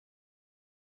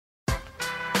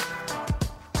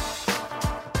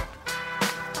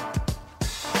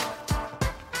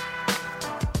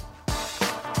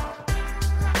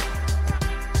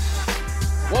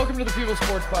People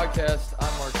Sports Podcast.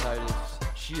 I'm Mark Titus.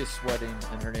 She is sweating,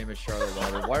 and her name is Charlotte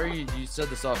Lauder. Why are you said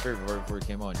this off air before we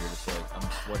came on. You're just like, I'm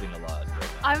sweating a lot right now.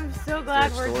 I'm so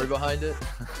glad we're story behind it.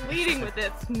 Leading with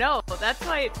this. No, that's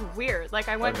why it's weird. Like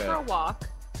I went for a walk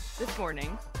this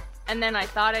morning, and then I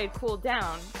thought I'd cool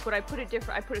down, but I put a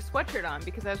sweatshirt on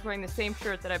because I was wearing the same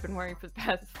shirt that I've been wearing for the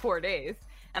past 4 days.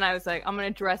 And I was like, I'm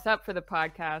going to dress up for the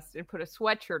podcast and put a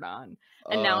sweatshirt on.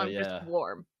 And now I'm just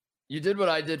warm. You did what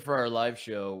I did for our live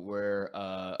show where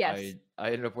yes. I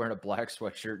ended up wearing a black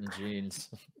sweatshirt and jeans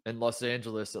in Los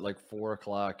Angeles at like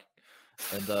 4:00.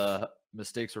 And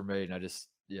mistakes were made. And I just,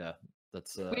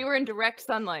 that's... We were in direct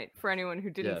sunlight for anyone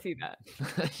who didn't see that.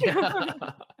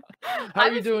 How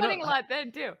are you doing? Sweating a lot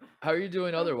then too. How are you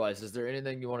doing otherwise? Is there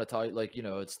anything you want to talk? Like,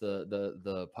 it's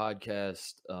the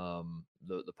podcast.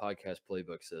 The podcast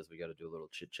playbook says we got to do a little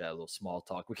chit chat, a little small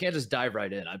talk. We can't just dive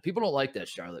right in. People don't like that,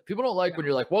 Charlotte. People don't like when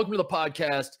you're like, "Welcome to the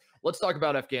podcast. Let's talk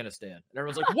about Afghanistan," and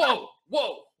everyone's like, "Whoa,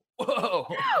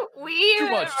 weird, too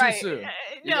much, right. too soon."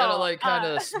 You gotta kind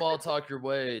of small talk your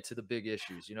way to the big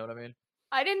issues. You know what I mean?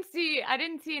 I didn't see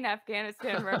an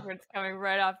Afghanistan reference coming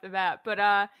right off the bat. But,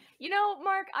 Mark,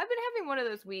 I've been having one of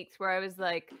those weeks where I was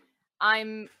like,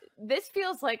 this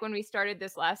feels like when we started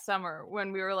this last summer,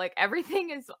 when we were like,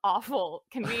 everything is awful.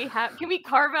 Can we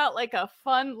carve out like a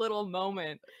fun little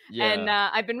moment? Yeah. And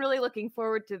I've been really looking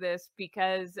forward to this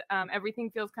because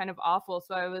everything feels kind of awful.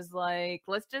 So I was like,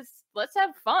 let's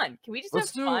have fun. Can we just have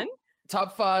fun?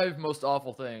 Top 5 most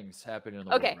awful things happening in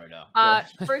the world right now.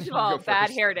 First of all, bad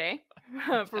hair day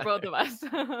for both of us.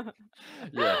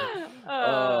 Yeah.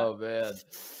 Oh man.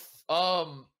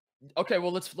 Okay,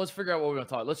 well let's figure out what we're gonna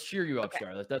talk. Let's cheer you up,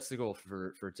 Charlotte. That's the goal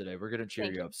for today. We're gonna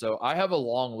cheer you up. So I have a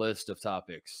long list of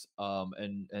topics.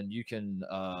 And you can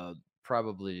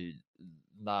probably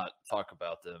not talk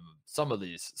about them. Some of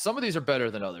these are better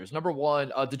than others. Number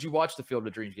one, did you watch the Field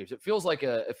of Dreams games? It feels like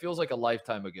a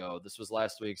lifetime ago. This was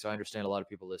last week, so I understand a lot of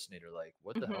people listening are like,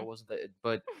 what the hell wasn't that?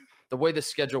 But the way the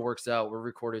schedule works out, we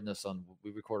record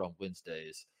on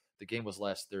Wednesdays. The game was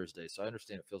last Thursday, so I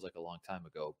understand it feels like a long time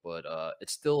ago, but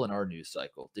it's still in our news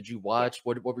cycle. Did you watch?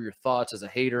 What were your thoughts as a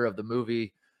hater of the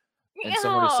movie? And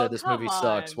someone who said this movie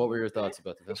sucks. What were your thoughts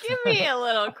about the film? Give me a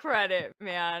little credit,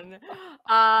 man.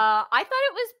 I thought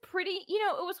it was pretty,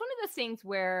 it was one of those things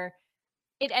where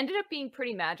it ended up being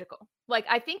pretty magical. Like,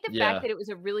 I think the fact that it was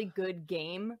a really good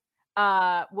game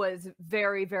was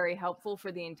very, very helpful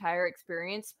for the entire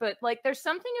experience. But, like, there's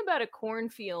something about a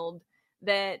cornfield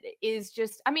that is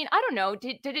just, I don't know.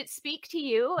 Did it speak to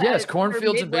you? Yes,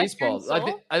 cornfields and baseball.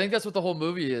 I think that's what the whole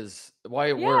movie is, why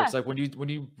it works. Like when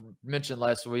you mentioned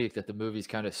last week that the movie's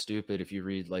kind of stupid, if you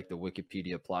read like the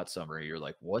Wikipedia plot summary, you're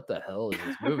like, what the hell is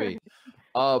this movie?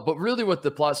 But really what the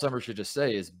plot summary should just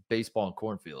say is baseball and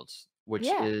cornfields, which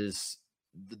is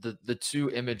the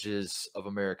two images of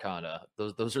Americana.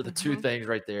 Those are the two things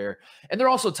right there. And they're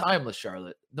also timeless,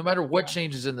 Charlotte. No matter what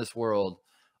changes in this world,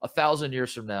 1,000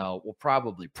 years from now, we'll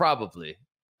probably,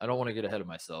 I don't want to get ahead of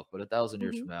myself, but 1,000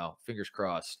 years from now, fingers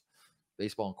crossed,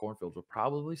 baseball and cornfields will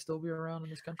probably still be around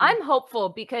in this country. I'm hopeful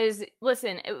because,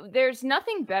 listen, there's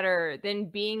nothing better than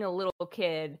being a little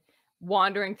kid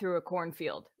wandering through a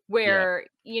cornfield where,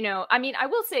 I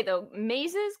will say though,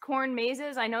 corn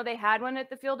mazes, I know they had one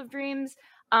at the Field of Dreams.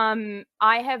 I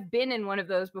have been in one of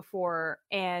those before,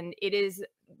 and it is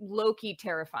low-key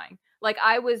terrifying. Like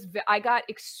I got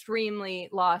extremely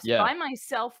lost by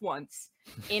myself once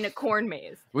in a corn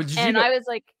maze. I was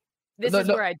like, this is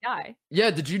where I die.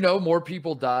 Yeah. Did you know more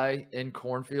people die in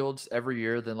cornfields every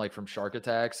year than like from shark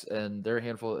attacks? And they're a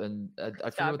handful. And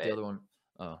I forget what the other one.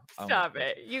 Oh, stop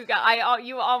it. You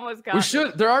almost got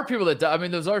There are people that die.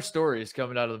 Those are stories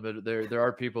coming out of the middle. There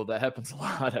are people that happens a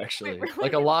lot, actually. Wait, really?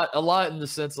 Like a lot in the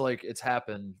sense of, like, it's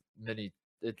happened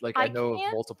I know of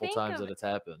multiple times that it's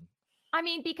happened.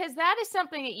 Because that is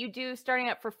something that you do starting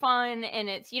up for fun. And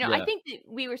it's, I think that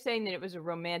we were saying that it was a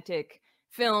romantic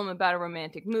film about a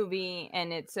romantic movie.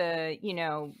 And it's a,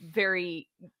 very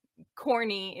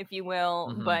corny, if you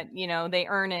will, but, they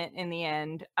earn it in the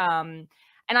end. And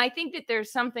I think that there's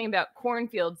something about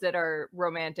cornfields that are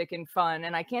romantic and fun.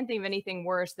 And I can't think of anything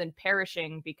worse than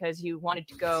perishing because you wanted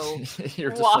to go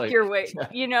walk your way,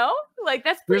 Like,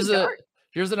 that's pretty dark.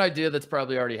 Here's an idea that's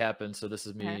probably already happened. So this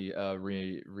is me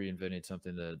reinventing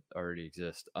something that already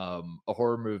exists. A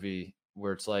horror movie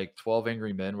where it's like 12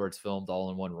 Angry Men, where it's filmed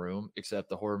all in one room, except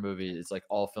the horror movie is like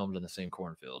all filmed in the same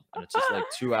cornfield. And it's just like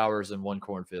 2 hours in one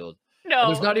cornfield. No, and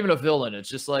there's not even a villain. It's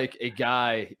just like a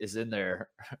guy is in there.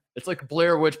 It's like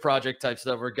Blair Witch Project type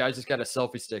stuff where a guy's just got a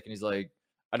selfie stick and he's like,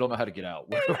 I don't know how to get out.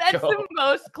 That's the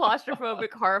most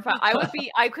claustrophobic, horrifying.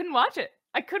 I couldn't watch it.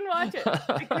 I couldn't watch it.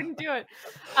 I couldn't do it.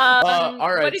 All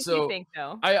right, What did so you think,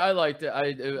 though? I liked it.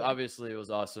 Obviously it was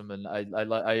awesome, and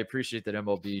I appreciate that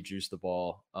MLB juiced the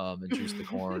ball, and juiced the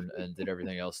corn, and did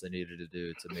everything else they needed to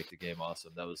do to make the game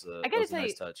awesome. That was I gotta a tell nice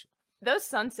you, touch. those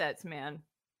sunsets, man.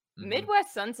 Mhm.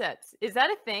 Midwest sunsets, is that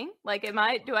a thing? Like,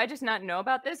 do I just not know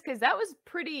about this? Because that was a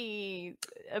pretty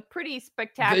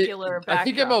spectacular I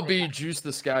think backdrop they MLB had. juiced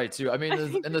the sky too. I mean,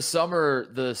 in the summer,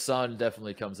 the sun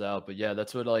definitely comes out, but yeah,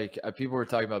 that's what like people were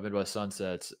talking about Midwest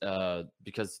sunsets,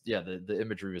 because yeah, the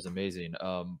imagery was amazing.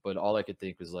 But all I could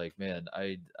think was like, man,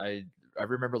 I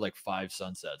remember like 5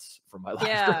 sunsets from my life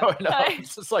Yeah. growing up.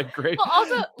 It's just like great. Well,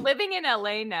 also living in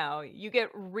LA now, you get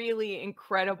really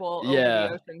incredible over the Yeah.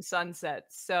 ocean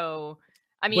sunsets. So,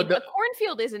 I But mean, a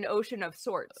cornfield is an ocean of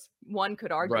sorts. One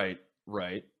could argue.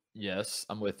 Right. Yes,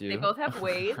 I'm with you. They both have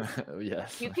waves.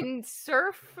 Yes. You can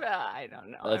surf. I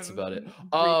don't know. That's about it.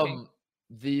 Reaching.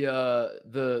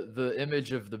 The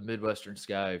image of the Midwestern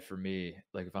sky for me,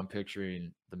 like if I'm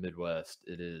picturing the Midwest,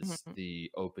 it is the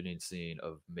opening scene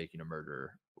of Making a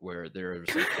Murderer, where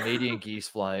there's like Canadian geese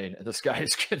flying and the sky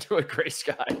is into a gray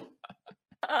sky.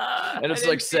 And it's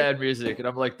like sad music, and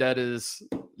I'm like, that's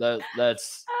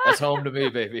home to me,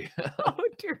 baby. Oh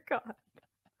dear God.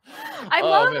 I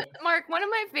love Mark. One of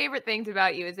my favorite things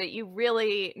about you is that you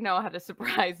really know how to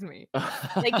surprise me.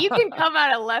 Like you can come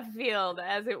out of left field,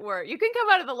 as it were. You can come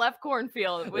out of the left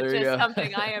cornfield with just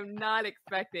something I am not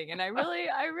expecting, and I really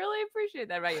appreciate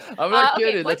that about you. I'm not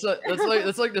kidding.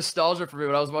 That's like nostalgia for me.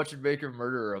 When I was watching Making a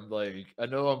Murderer, I'm like, I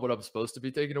know what I'm supposed to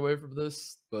be taking away from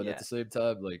this, but at the same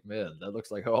time, like, man, that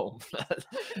looks like home.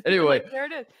 Anyway, there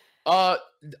it is.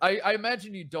 I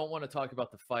imagine you don't want to talk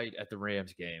about the fight at the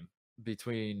Rams game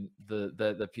between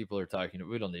the people are talking.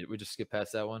 We don't need it. We just skip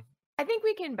past that one. I think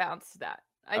we can bounce that.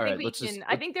 I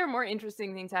think there are more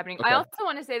interesting things happening. Okay. I also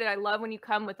want to say that I love when you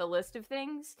come with a list of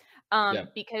things,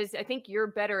 because I think you're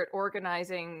better at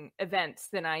organizing events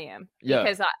than I am. Yeah.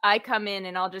 Because I come in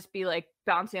and I'll just be like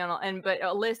bouncing on, but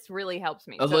a list really helps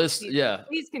me.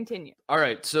 Please continue. All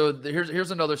right. So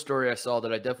here's another story I saw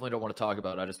that I definitely don't want to talk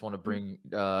about. I just want to bring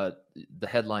the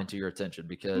headline to your attention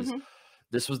because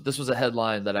this was a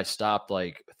headline that I stopped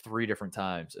like 3 different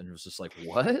times and it was just like,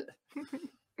 what?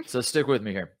 So stick with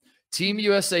me here. Team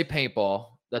USA paintball.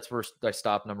 That's where I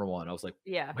stopped number 1. I was like,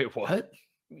 wait, what?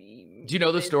 Do you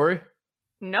know the story?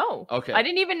 No. Okay. I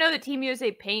didn't even know that Team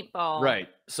USA paintball. Right.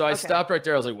 So I stopped right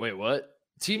there. I was like, wait, what?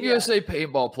 Team USA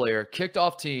paintball player kicked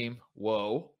off team.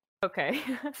 Whoa. Okay.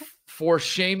 For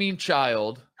shaming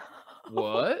child.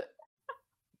 What?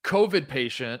 COVID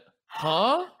patient.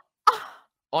 Huh?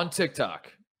 On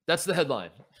TikTok. That's the headline.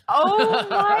 Oh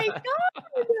my God.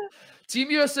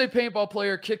 Team USA paintball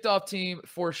player kicked off team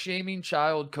for shaming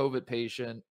child COVID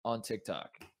patient on TikTok.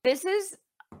 This is,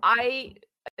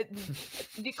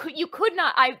 you could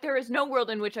not, there is no world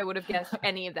in which I would have guessed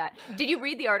any of that. Did you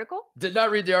read the article? Did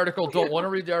not read the article. Don't want to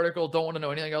read the article. Don't want to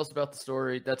know anything else about the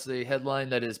story. That's a headline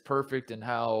that is perfect in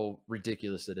how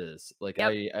ridiculous it is. Like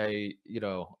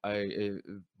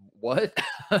what?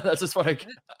 That's just what I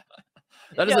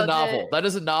That is a novel. That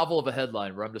is a novel of a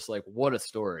headline where I'm just like, what a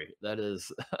story. That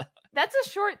is. That's a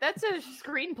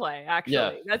screenplay, actually.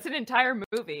 Yeah. That's an entire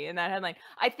movie in that headline.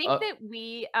 I think that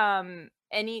we,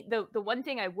 the one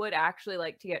thing I would actually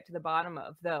like to get to the bottom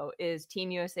of, though, is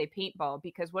Team USA paintball,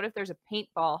 because what if there's a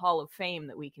paintball Hall of Fame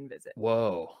that we can visit?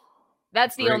 Whoa.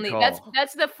 That's the only,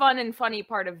 that's the fun and funny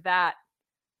part of that.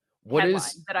 What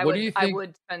is that I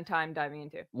would spend time diving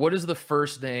into. What is the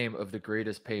first name of the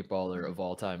greatest paintballer of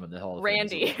all time in the Hall of Fame?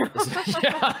 Randy.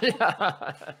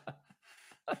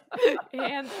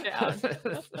 Hands down.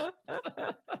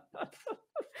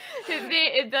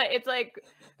 It's like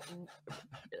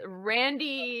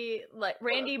Randy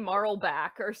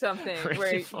Marlback or something,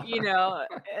 where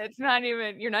it's not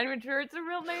even, you're not even sure it's a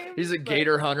real name. He's a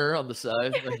gator hunter on the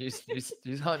side. Like he's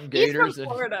hunting gators. He's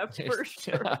from Florida for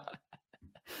sure.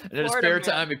 And in his spare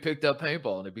time, he picked up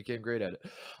paintball and he became great at it.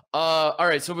 All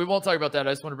right, so we won't talk about that.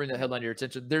 I just want to bring that headline to your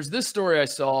attention. There's this story I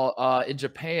saw in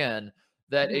Japan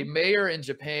that a mayor in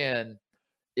Japan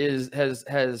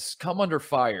has come under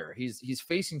fire. He's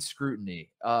facing scrutiny,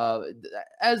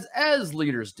 as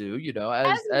leaders do,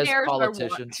 as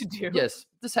politicians. Yes,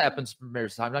 this happens from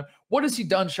mayors time to time. What has he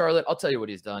done, Charlotte? I'll tell you what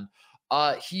he's done.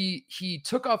 He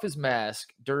took off his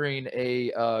mask during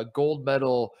a gold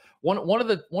medal. One of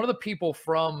the people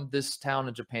from this town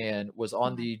in Japan was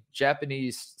on the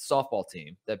Japanese softball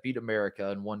team that beat America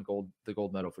and won the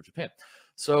gold medal for Japan.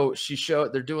 So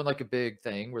they're doing like a big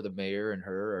thing where the mayor and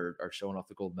her are showing off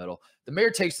the gold medal. The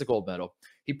mayor takes the gold medal.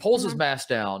 He pulls his mask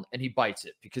down and he bites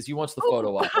it because he wants the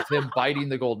photo op of him biting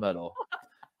the gold medal.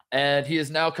 And he has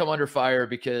now come under fire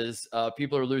because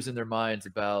people are losing their minds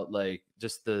about like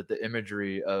just the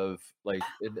imagery of like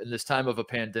in this time of a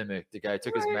pandemic, the guy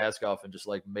took his mask off and just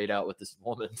like made out with this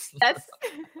woman's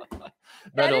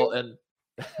metal and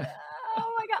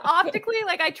oh my god, optically,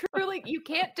 like I truly, you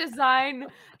can't design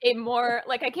a more,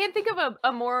 like I can't think of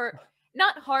a more,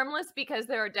 not harmless, because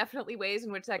there are definitely ways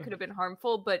in which that could have been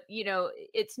harmful, but you know,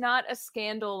 it's not a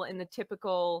scandal in the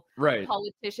typical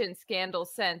politician scandal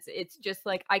sense. It's just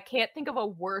like, I can't think of a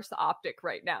worse optic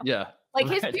right now. Yeah. Like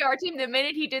his PR team, the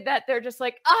minute he did that, they're just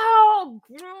like, oh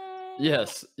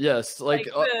yes. Like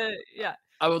yeah.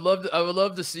 I would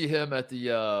love to see him at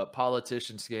the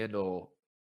politician scandal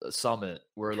summit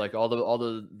where like all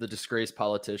the disgraced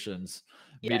politicians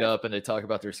meet up and they talk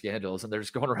about their scandals, and they're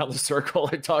just going around the circle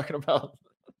like talking about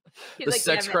the like,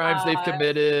 sex crimes they've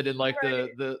committed and like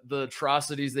the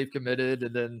atrocities they've committed,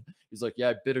 and then he's like, yeah,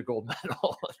 I bid a gold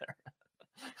medal.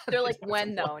 They're like,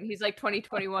 when though? And he's like,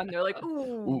 2021. They're like,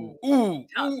 ooh.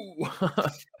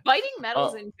 Biting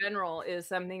medals in general is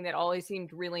something that always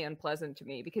seemed really unpleasant to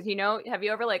me, because, you know, have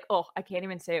you ever like, oh, I can't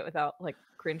even say it without like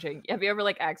cringing. Have you ever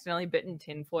like accidentally bitten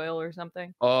tinfoil or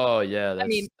something? Oh yeah,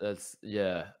 that's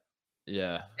yeah.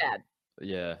 Bad.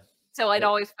 Yeah. So I'd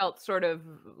always felt sort of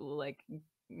like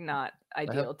not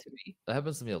ideal to me. That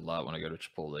happens to me a lot when I go to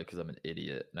Chipotle because I'm an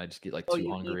idiot and I just get like too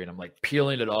hungry and I'm like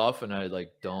peeling it off and I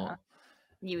like don't.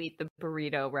 You eat the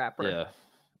burrito wrapper. Yeah.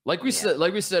 Like we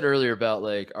said earlier about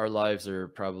like our lives are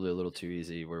probably a little too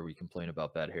easy where we complain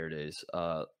about bad hair days.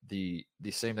 The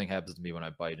same thing happens to me when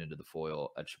I bite into the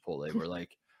foil at Chipotle where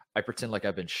like I pretend like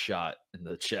I've been shot in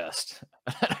the chest.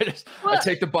 I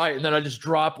take the bite and then I just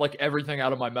drop like everything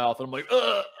out of my mouth. And I'm like,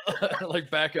 ugh,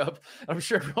 like back up. I'm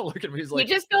sure everyone look at me is like,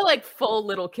 you just go like full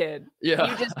little kid.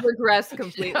 Yeah. You just regress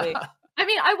completely. Yeah. I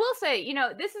mean, I will say, you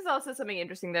know, this is also something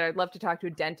interesting that I'd love to talk to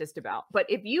a dentist about. But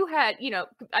if you had, you know,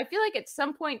 I feel like at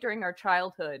some point during our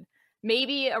childhood,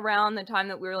 maybe around the time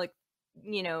that we were like,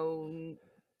 you know,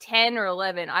 10 or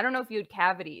 11, I don't know if you had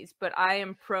cavities, but I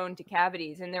am prone to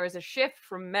cavities. And there was a shift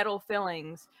from metal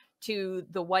fillings to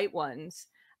the white ones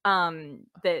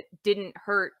that didn't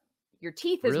hurt your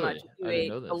teeth as much as you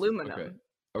ate aluminum.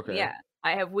 Okay. Yeah,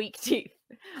 I have weak teeth.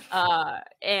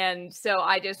 And so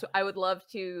I would love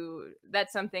to,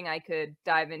 that's something I could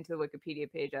dive into the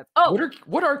Wikipedia page of. Oh,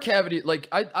 what are cavities? Like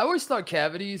I always thought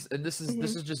cavities, and this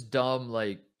is just dumb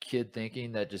like kid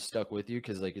thinking that just stuck with you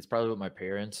because like it's probably what my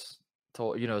parents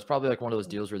told, you know, it's probably like one of those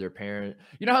deals where their parent,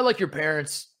 you know how like your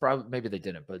parents probably, maybe they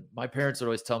didn't, but my parents would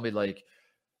always tell me like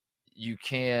you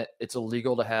can't, it's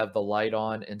illegal to have the light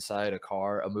on inside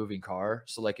a moving car.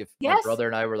 So like if my brother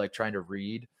and I were like trying to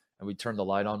read and we turned the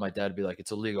light on, my dad would be like,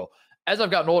 it's illegal. As I've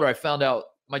gotten older, I found out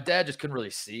my dad just couldn't really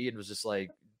see and was just like,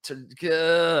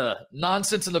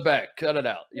 nonsense in the back, cut it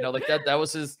out. You know, like that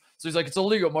was his. So he's like, it's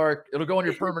illegal, Mark. It'll go on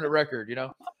your permanent record, you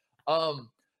know?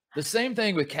 The same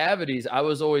thing with cavities. I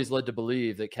was always led to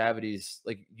believe that cavities,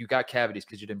 like you got cavities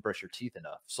because you didn't brush your teeth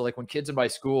enough. So like when kids in my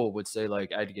school would say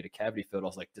like I had to get a cavity filled, I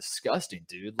was like, disgusting,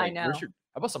 dude. Like, I know. How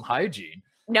about some hygiene?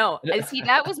 No, see,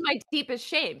 that was my deepest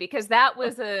shame because that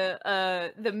was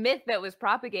the myth that was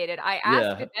propagated. I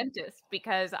asked a dentist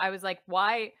because I was like,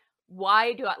 why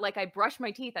do I, like, I brush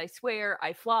my teeth, I swear,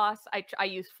 I floss, I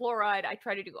use fluoride, I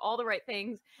try to do all the right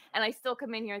things, and I still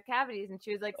come in here with cavities. And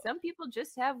she was like, some people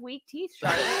just have weak teeth,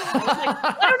 Charlotte. I was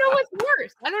like, I don't know what's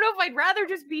worse. I don't know if I'd rather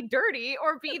just be dirty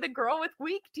or be the girl with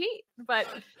weak teeth. But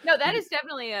no, that is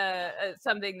definitely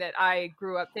something that I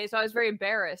grew up with. So I was very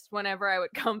embarrassed whenever I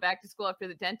would come back to school after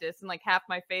the dentist and like half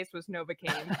my face was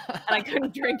Novocaine and I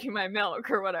couldn't drink my milk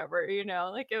or whatever, you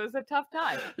know, like it was a tough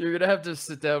time. You're going to have to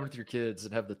sit down with your kids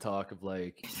and have the talk of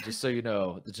like, just so you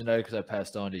know, the genetics I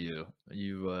passed on to you,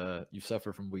 you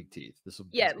suffer from weak teeth.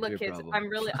 Look, kids,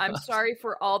 I'm sorry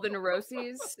for all the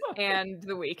neuroses and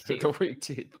the weak teeth. The weak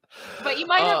teeth. But you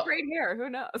might have great hair. Who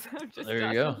knows? There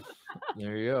you go.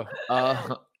 There you go.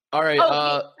 All right.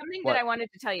 Something that I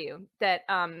wanted to tell you that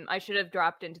I should have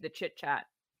dropped into the chit chat.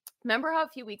 Remember how a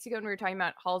few weeks ago when we were talking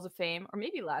about Halls of Fame, or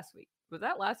maybe last week? Was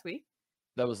that last week?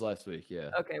 That was last week, yeah.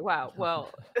 Okay, wow.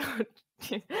 Well,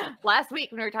 last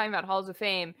week when we were talking about Halls of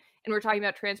Fame and we are talking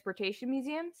about transportation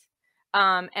museums,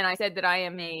 and I said that I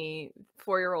am a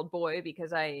 4-year-old boy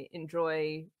because I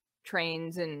enjoy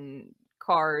trains and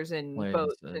cars and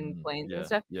boats and planes and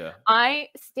stuff. Yeah. I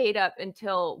stayed up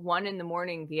until 1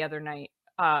 a.m. the other night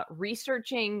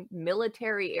researching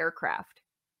military aircraft.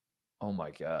 Oh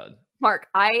my God. Mark,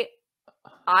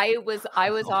 I was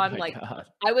Oh on my like God.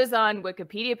 I was on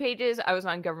Wikipedia pages, I was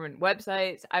on government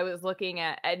websites, I was looking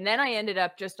at, and then I ended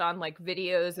up just on like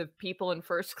videos of people in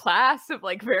first class of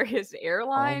like various Oh my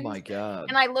airlines. God.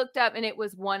 And I looked up and it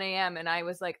was 1 a.m. and I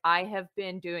was like, I have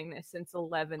been doing this since Oh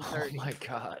 11:30. my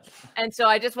God. And so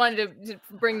I just wanted to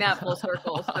bring that full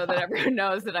circle so that everyone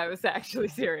knows that I was actually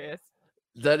serious.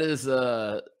 That is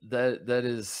that's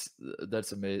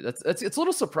amazing. That's it's a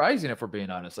little surprising if we're being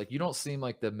honest. Like you don't seem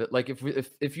like like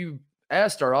if you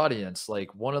asked our audience,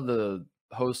 like one of the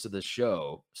hosts of the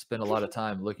show spent a lot of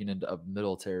time looking into a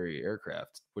military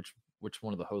aircraft. Which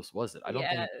one of the hosts was it? I don't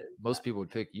Yeah. think most people would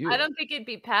pick I you. don't think it'd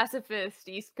be pacifist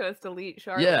East Coast elite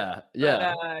Charlotte. Yeah, But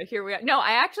yeah. here we are. No,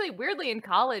 I actually weirdly in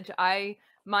college,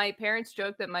 my parents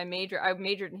joked that I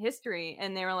majored in history,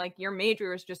 and they were like, "Your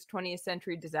major is just 20th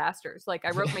century disasters." Like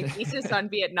I wrote my thesis on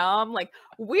Vietnam, like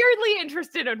weirdly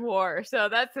interested in war. So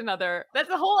that's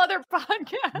a whole other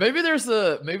podcast. Maybe there's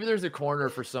a corner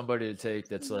for somebody to take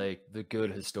that's like the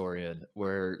good historian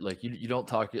where like you don't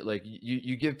talk it like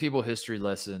you give people history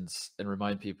lessons and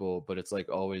remind people, but it's like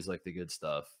always like the good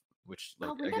stuff, which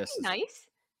like Oh, I wouldn't that guess be is nice?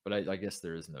 but I guess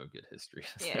there is no good history.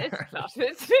 is Yeah, it's there? tough.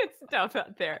 It's tough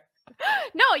out there.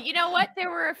 No, you know what?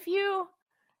 There were a few.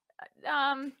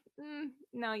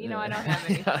 No, you know, I don't have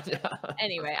any. Yeah, yeah.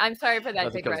 Anyway, I'm sorry for that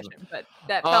Nothing comes digression, but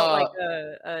that felt like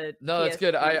uh a no, that's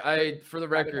good. TSP I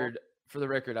rabbit hole. for the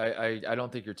record, I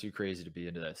don't think you're too crazy to be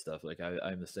into that stuff. Like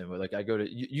I'm the same way. Like I go to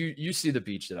you see the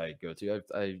beach that I go to.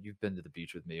 You've been to the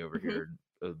beach with me over Mhm, here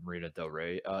in Marina Del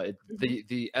Rey. mhm.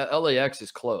 The LAX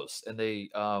is close, and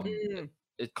Mm,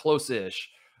 it's close-ish.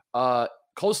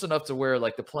 Close enough to where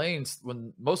like the planes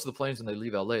when most of the planes when they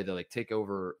leave LA, they like take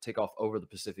off over the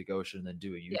Pacific Ocean and then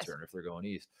do a yes. U-turn if they're going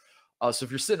east. So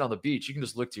if you're sitting on the beach, you can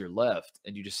just look to your left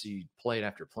and you just see plane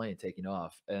after plane taking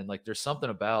off. And like there's something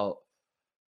about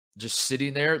just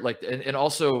sitting there, like and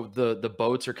also the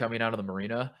boats are coming out of the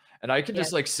marina. And I can Yes.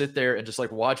 just like sit there and just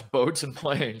like watch boats and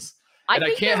planes. I And I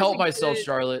think can't there was help a myself, good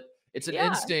Charlotte. It's an yeah.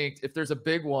 instinct. If there's a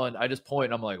big one, I just point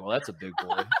and I'm like, well, that's a big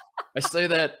boy. I say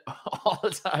that all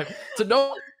the time to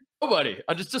nobody.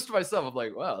 I just to myself. I'm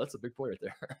like, wow, that's a big boy right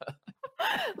there.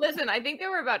 Listen, I think there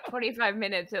were about 25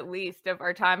 minutes at least of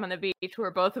our time on the beach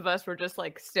where both of us were just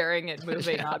like staring at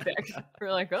moving Yeah. objects.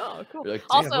 We're like, oh, cool. You're like,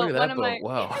 damn, look Also, at that boat.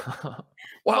 Wow. Wow,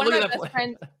 one of look my at that best plane.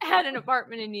 friends had an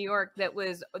apartment in New York that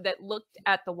looked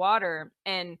at the water,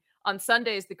 and on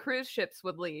Sundays the cruise ships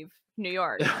would leave New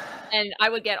York. And I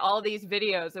would get all these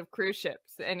videos of cruise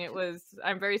ships, and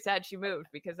I'm very sad she moved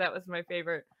because that was my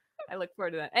favorite. I look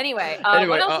forward to that. Anyway, Anyway,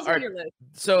 what else is all on right. your list?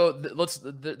 So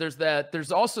there's that.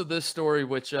 There's also this story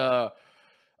which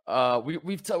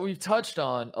we've touched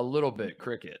on a little bit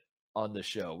cricket on the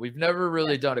show. We've never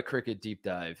really Yes. done a cricket deep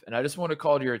dive, and I just want to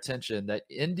call to your attention that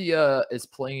India is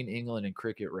playing England in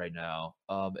cricket right now.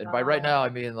 And by right Oh, now I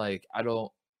mean like I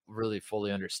don't really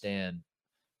fully understand.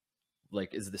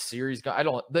 Like, is the series? I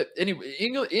don't. But anyway,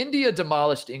 India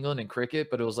demolished England in cricket,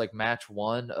 but it was like match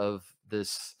one of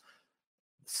this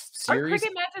are series.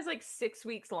 cricket matches like 6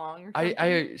 weeks long or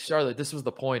something? Charlotte, this was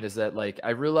the point is that like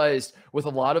I realized with a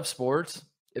lot of sports,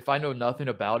 if I know nothing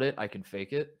about it, I can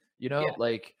fake it, Yeah.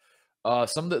 like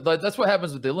some of the like, that's what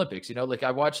happens with the Olympics, like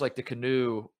I watched like the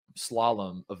canoe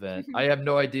slalom event. I have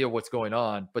no idea what's going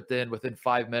on, but then within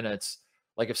 5 minutes,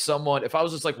 like if I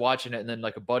was just like watching it and then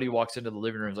like a buddy walks into the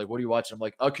living room and is like, what are you watching? I'm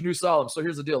like, canoe slalom. So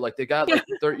here's the deal. Like they got like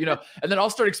and then I'll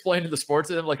start explaining the sports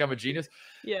to them like I'm a genius.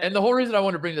 Yeah. And the whole reason I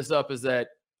want to bring this up is that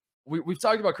we've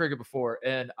talked about cricket before,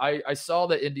 and I saw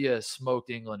that India smoked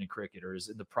England in cricket or is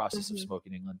in the process of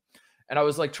smoking England. And I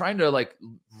was like trying to like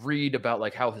read about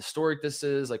like how historic this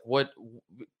is, like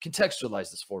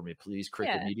contextualize this for me, please,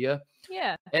 cricket media.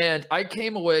 Yeah. And I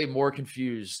came away more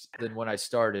confused than when I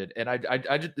started. And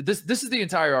this is the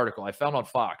entire article I found on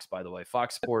Fox, by the way.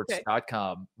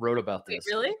 FoxSports.com wrote about this.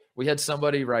 Wait, really? We had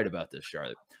somebody write about this,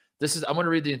 Charlotte. I'm going to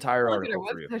read the entire article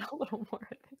for you. A little more.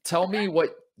 Tell me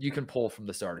what you can pull from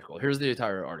this article. Here's the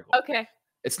entire article. Okay.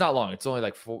 It's not long. It's only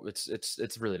like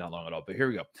it's really not long at all. But here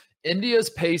we go. India's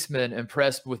pacemen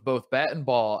impressed with both bat and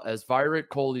ball as Virat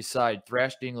Kohli's side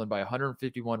thrashed England by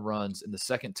 151 runs in the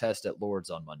second test at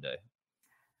Lord's on Monday.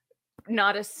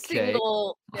 Not a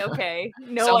single. Okay.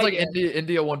 No Sounds idea. like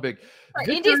India won big.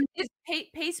 India's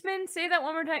pacemen. Say that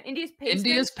one more time.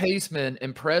 India's pacemen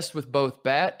impressed with both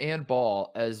bat and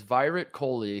ball as Virat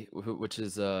Kohli, which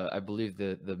is I believe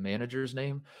the manager's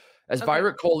name, as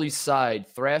Virat Kohli's side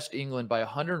thrashed England by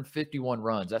 151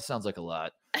 runs. That sounds like a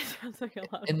lot. Sounds like a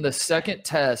lot. In the second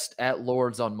test at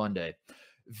Lord's on Monday.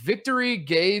 Victory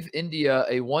gave India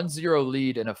a 1-0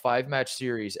 lead in a 5-match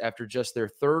series after just their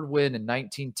third win in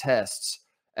 19 tests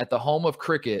at the home of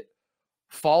cricket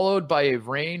followed by a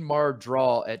rain-marred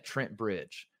draw at Trent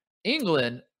Bridge.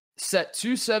 England set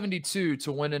 272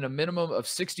 to win in a minimum of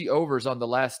 60 overs on the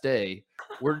last day.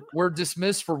 Were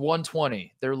dismissed for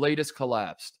 120. Their latest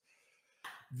collapsed.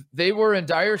 They were in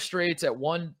dire straits at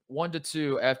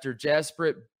 1-2 after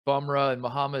Jasprit Bumrah and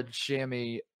Mohammad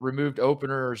Shami removed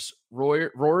openers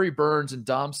Rory Burns and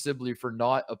Dom Sibley for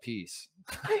naught apiece.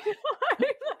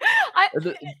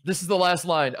 This is the last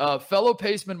line. Fellow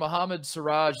paceman Mohammad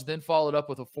Siraj then followed up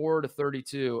with a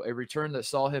 4-32, a return that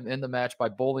saw him end the match by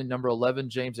bowling number 11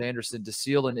 James Anderson to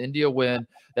seal an India win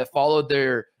that followed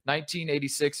their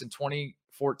 1986 and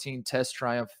 2014 test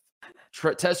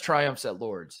triumphs at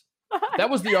Lords. That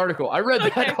was the article. I read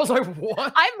that. I was like,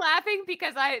 what? I'm laughing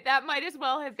because that might as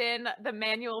well have been the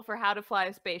manual for how to fly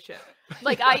a spaceship.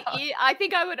 Like I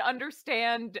think I would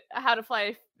understand how to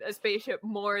fly a spaceship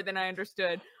more than I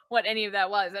understood what any of that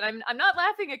was. And I'm not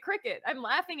laughing at cricket. I'm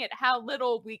laughing at how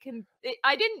little we can.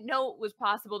 I didn't know it was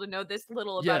possible to know this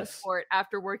little about a sport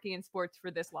after working in sports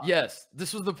for this long. Yes,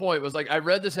 this was the point. It was like I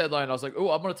read this headline. I was like, oh,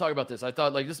 I'm going to talk about this. I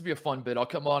thought like this would be a fun bit. I'll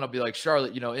come on. I'll be like,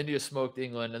 Charlotte, India smoked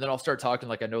England, and then I'll start talking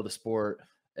like I know the sport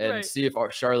and see if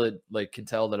Charlotte like can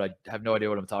tell that I have no idea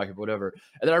what I'm talking about, whatever.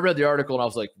 And then I read the article and I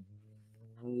was like,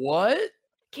 what?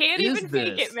 Can't even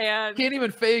fake it, man. Can't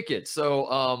even fake it.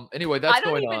 So anyway, that's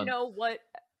going on. I don't even know what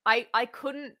I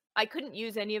couldn't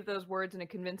use any of those words in a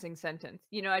convincing sentence.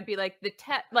 I'd be like the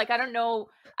test. Like I don't know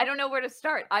where to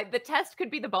start. The test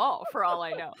could be the ball for all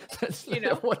I know.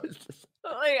 What is this?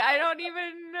 Like I don't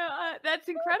even. That's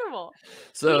incredible.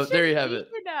 So there you have it.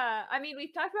 I mean,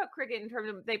 we've talked about cricket in terms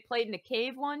of they played in a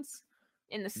cave once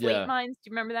in the slate mines. Do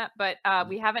you remember that? But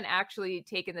we haven't actually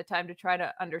taken the time to try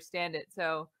to understand it.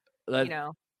 So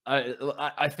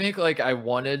I think like I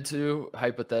wanted to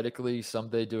hypothetically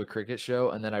someday do a cricket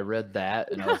show, and then I read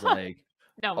that and I was like,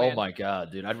 no, oh my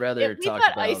god, dude! I'd rather talk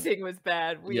about icing was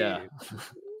bad.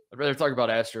 I'd rather talk about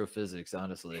astrophysics,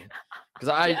 honestly, because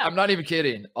I'm not even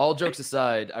kidding. All jokes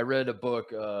aside, I read a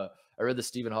book. I read the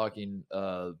Stephen Hawking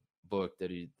book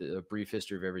that A Brief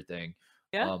History of Everything.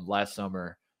 Last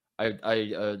summer.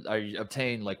 I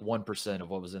obtained like 1% of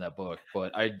what was in that book,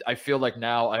 but I feel like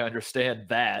now I understand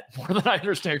that more than I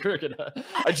understand cricket.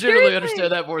 I genuinely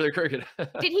understand that more than cricket.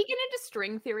 Did he get into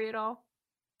string theory at all?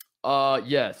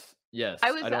 Yes.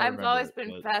 I've always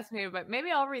been fascinated by.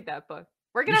 Maybe I'll read that book.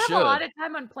 We're gonna have a lot of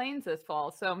time on planes this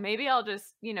fall, so maybe I'll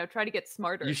just try to get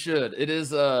smarter. You should. It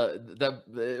is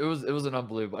it was an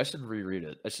unbelievable. I should reread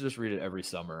it. I should just read it every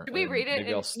summer. Should we read it?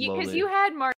 Because you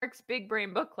had Mark's Big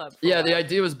Brain Book Club. Yeah, the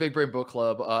idea was Big Brain Book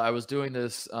Club. I was doing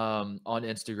this on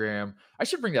Instagram. I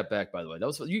should bring that back, by the way. That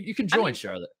was you can join,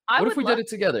 Charlotte. What if we did it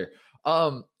together?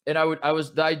 And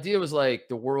the idea was like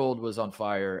the world was on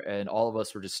fire and all of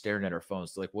us were just staring at our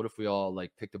phones. So like, what if we all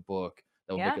like picked a book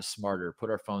that will make us smarter, put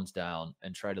our phones down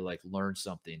and try to like learn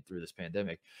something through this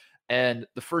pandemic. And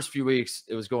the first few weeks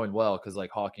it was going well because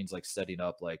like Hawking's like setting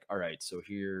up like, all right, so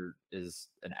here is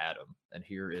an atom and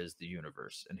here is the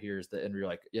universe and and you're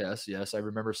like, yes, I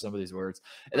remember some of these words.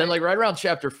 And then like right around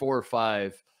chapter 4 or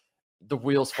 5, the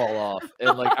wheels fall off.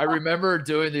 And like I remember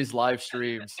doing these live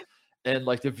streams and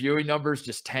like the viewing numbers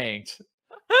just tanked.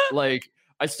 Like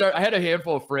I had a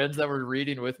handful of friends that were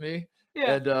reading with me.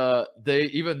 Yeah. And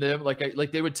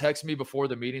they would text me before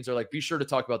the meetings or like, be sure to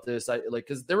talk about this.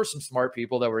 Because there were some smart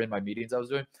people that were in my meetings I was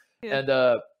doing. Yeah.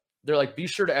 And they're like, be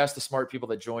sure to ask the smart people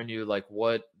that join you, like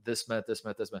what this meant.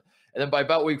 And then by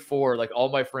about week 4, like all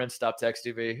my friends stopped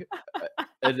texting me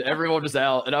and everyone was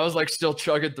out. And I was like still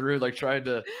chugging through, like trying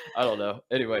to, I don't know.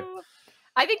 Anyway.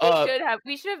 I think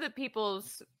we should have the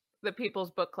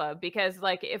People's Book Club, because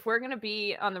like if we're gonna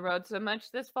be on the road so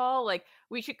much this fall, like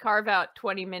we should carve out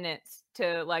 20 minutes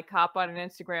to like hop on an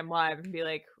Instagram live and be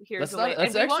like, here's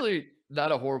that's actually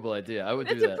not a horrible idea. I would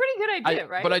do that. It's a pretty good idea,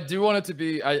 right? But I do want it to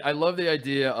be I love the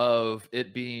idea of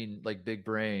it being like big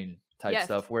brain type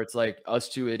stuff where it's like us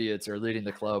two idiots are leading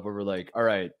the club where we're like, all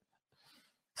right,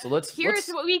 so let's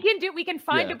what we can do. We can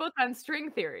find a book on string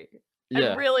theory.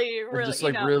 Yeah, really, just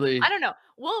like really. I don't know.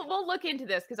 We'll look into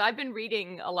this because I've been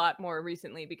reading a lot more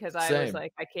recently because I was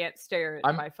like, I can't stare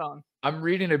at my phone. I'm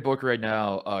reading a book right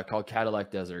now called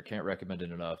Cadillac Desert. Can't recommend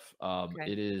it enough.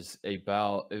 It is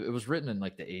about. It was written in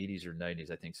like the 80s or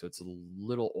 90s, I think. So it's a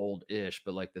little old-ish,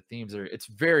 but like the themes it's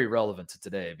very relevant to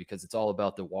today because it's all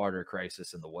about the water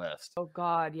crisis in the West. Oh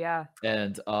God, yeah.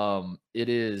 And it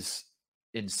is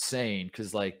insane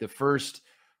because like the first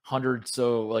 100,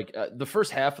 so like the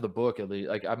first half of the book, at least,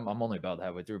 like I'm only about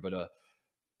halfway through, but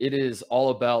it is all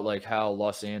about like how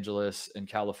Los Angeles and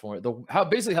California, how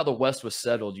the West was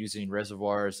settled using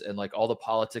reservoirs and like all the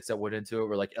politics that went into it,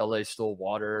 where like LA stole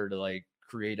water to like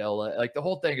create LA. Like the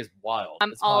whole thing is wild.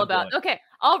 I'm all about. Okay,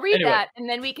 I'll read that, and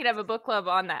then we can have a book club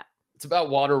on that. It's about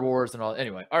water wars and all.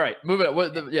 Anyway, all right, moving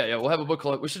on. Yeah, we'll have a book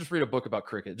club. We should just read a book about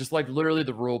cricket, just like literally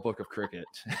the rule book of cricket.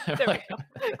 There we go.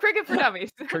 Cricket for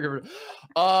dummies.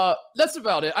 That's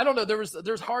about it. I don't know.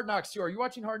 There's Hard Knocks too. Are you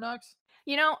watching Hard Knocks?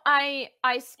 You know, I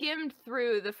skimmed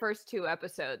through the first 2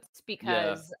 episodes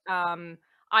because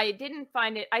I didn't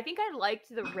find it. I think I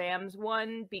liked the Rams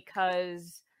one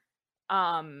because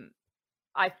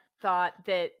I thought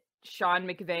that Sean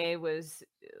McVay was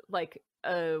like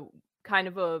a kind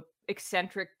of a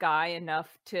eccentric guy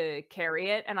enough to carry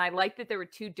it, and I liked that there were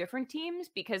 2 different teams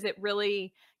because it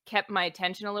really kept my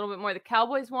attention a little bit more. The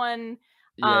Cowboys one,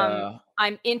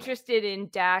 I'm interested in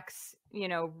Dak's,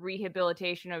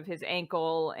 rehabilitation of his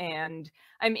ankle, and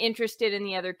I'm interested in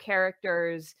the other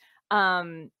characters,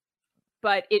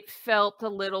 but it felt a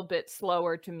little bit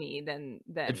slower to me than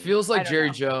it feels like Jerry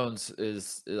Jones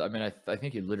is. I mean, I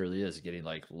think he literally is getting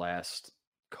like last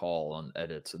call on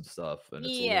edits and stuff, and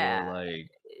it's a little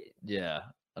like,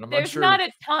 and there's not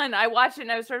a ton. I watched it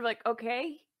and I was sort of like,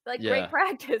 okay, like great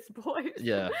practice, boys.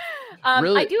 Really?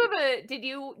 I do have a. Did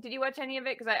you watch any of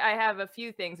it? Because I have a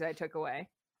few things that I took away.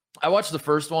 I watched the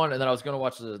first one, and then I was going to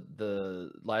watch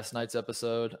the last night's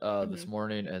episode this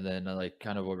morning, and then like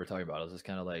kind of what we're talking about. I was just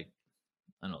kind of like,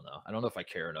 I don't know. I don't know if I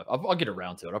care enough. I'll get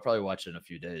around to it. I'll probably watch it in a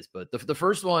few days. But the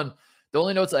first one, the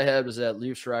only notes I had was that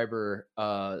Liev Schreiber,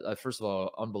 first of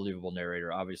all, unbelievable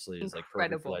narrator, obviously is like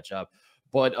perfect for that job.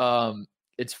 But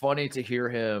it's funny to hear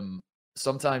him.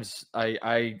 Sometimes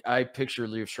I picture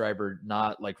Liev Schreiber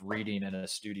not like reading in a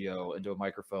studio into a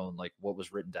microphone like what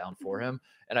was written down for him,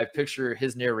 and I picture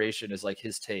his narration as like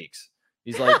his takes.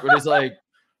 He's like, when he's like,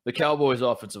 the Cowboys'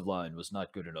 offensive line was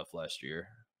not good enough last year.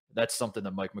 That's something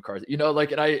that Mike McCarthy,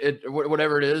 like, and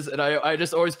whatever it is, and I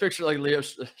just always picture like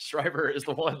Liev Schreiber is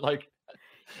the one like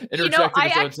interjecting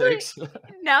his own takes.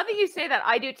 Now that you say that,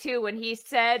 I do too. When he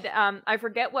said, I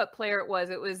forget what player it was.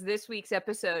 It was this week's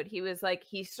episode. He was like,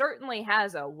 he certainly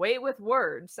has a way with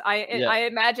words. I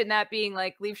imagine that being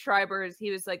like Liev Schreiber's.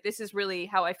 He was like, this is really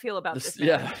how I feel about this.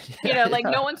 Like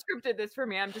no one scripted this for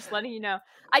me. I'm just letting you know.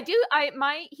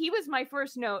 He was my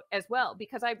first note as well,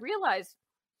 because I realized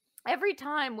every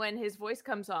time when his voice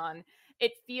comes on,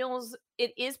 it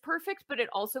is perfect, but it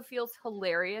also feels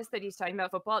hilarious that he's talking about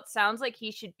football. It sounds like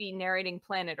he should be narrating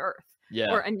Planet Earth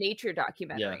or a nature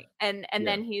documentary. And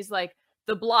then he's like,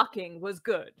 the blocking was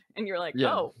good. And you're like,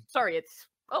 oh, sorry, it's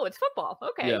football.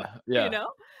 Okay.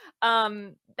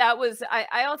 That was,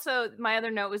 I also, my other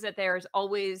note was that there's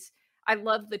always, I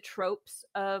love the tropes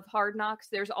of Hard Knocks.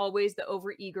 There's always the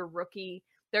overeager rookie.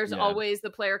 There's always the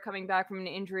player coming back from an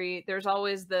injury. There's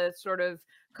always the sort of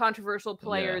controversial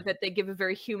player that they give a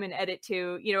very human edit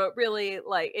to. It really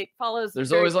like it follows.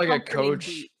 There's always like a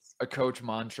coach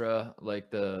mantra, like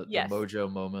the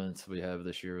mojo moments we have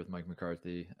this year with Mike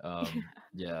McCarthy.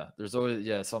 There's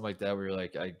always something like that where you're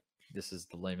like, this is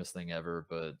the lamest thing ever,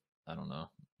 but I don't know.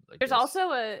 There's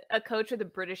also a coach with a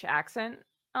British accent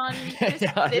on this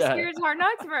year's Hard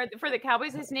Knocks for the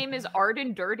Cowboys. His name is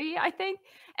Arden Dirty, I think.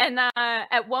 And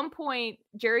at one point,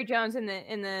 Jerry Jones in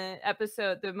the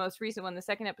episode, the most recent one, the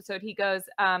second episode, he goes,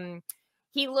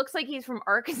 he looks like he's from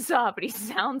Arkansas, but he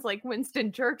sounds like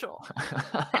Winston Churchill.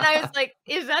 And I was like,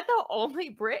 is that the only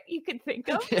Brit you could think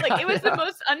of? Like, it was the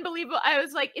most unbelievable. I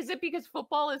was like, is it because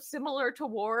football is similar to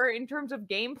war in terms of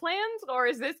game plans? Or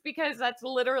is this because that's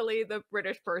literally the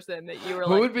British person that you were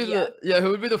who would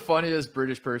be the funniest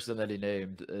British person that he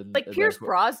named? Pierce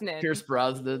Brosnan. Pierce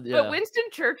Brosnan, But Winston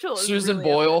Churchill is Susan really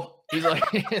Boyle. He's like,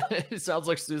 he sounds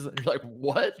like Susan. You're like,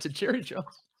 what? To Jerry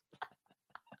Jones?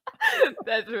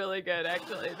 That's really good,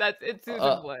 actually. It's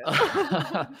Susan Boyle.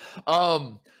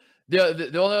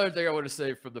 The only other thing I want to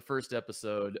say from the first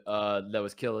episode that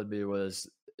was killing me was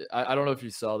I don't know if you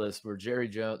saw this, where Jerry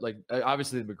Jones, like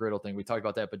obviously the McGriddle thing, we talked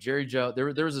about that, but Jerry Jones,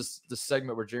 there was this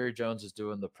segment where Jerry Jones is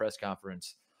doing the press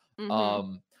conference,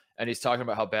 and he's talking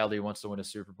about how badly he wants to win a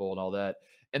Super Bowl and all that,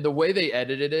 and the way they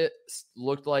edited it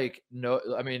looked like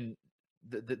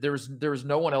there was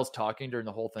no one else talking during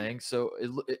the whole thing. So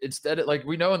instead, like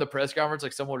we know in the press conference,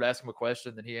 like someone would ask him a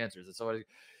question, then he answers it.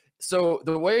 So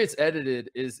the way it's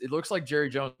edited is it looks like Jerry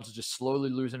Jones is just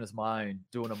slowly losing his mind,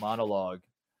 doing a monologue,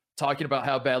 talking about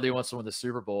how badly he wants to win the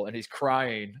Super Bowl, and he's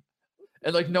crying,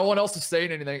 and like no one else is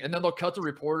saying anything. And then they'll cut to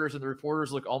reporters, and the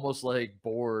reporters look almost like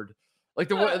bored. Like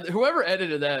whoever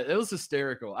edited that, it was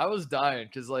hysterical. I was dying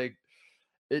because like.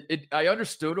 I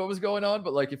understood what was going on,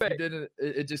 but like if you didn't,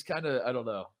 it just kind of, I don't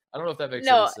know. I don't know if that makes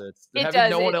any sense. Having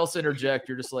no one else interject,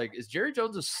 you're just like, is Jerry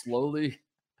Jones just slowly?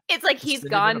 It's like he's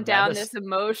Sending gone him down madness. this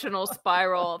emotional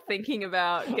spiral thinking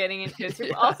about getting into a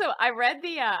Super Bowl. Also, I read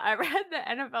the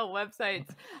NFL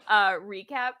website's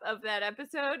recap of that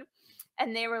episode,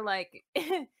 and they were like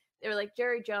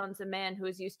Jerry Jones, a man who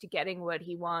is used to getting what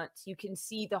he wants. You can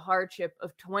see the hardship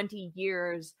of 20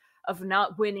 years of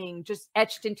not winning just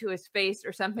etched into his face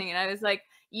or something. And I was like,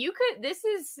 this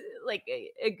is like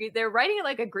they're writing it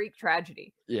like a Greek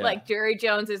tragedy. Yeah. Like Jerry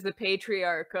Jones is the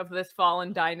patriarch of this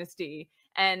fallen dynasty.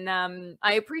 And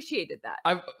I appreciated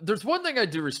that. There's one thing I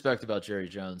do respect about Jerry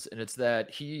Jones, and it's that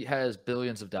he has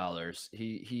billions of dollars.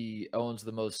 He owns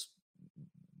the most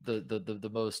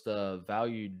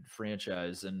valued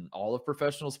franchise in all of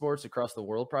professional sports across the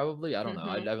world, probably. I don't know.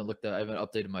 I haven't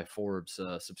updated my Forbes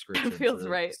subscription. That feels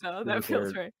right. No, that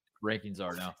feels right. Rankings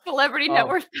are now.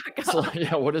 CelebrityNetworth.com.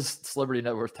 Yeah, what does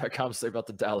CelebrityNetworth.com say about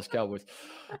the Dallas Cowboys?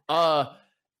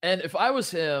 And if I was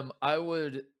him, I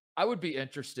would be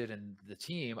interested in the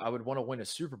team. I would want to win a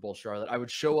Super Bowl, Charlotte. I would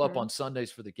show up on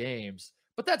Sundays for the games,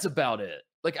 but that's about it.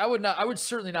 Like I would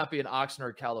certainly not be in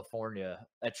Oxnard, California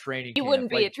at training camp. You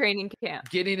wouldn't be at training camp.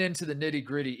 Getting into the nitty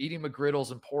gritty, eating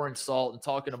McGriddles and pouring salt and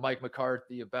talking to Mike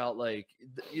McCarthy about like,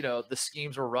 the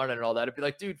schemes we're running and all that. I'd be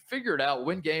like, dude, figure it out.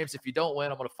 Win games. If you don't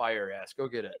win, I'm going to fire your ass. Go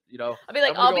get it. I'll be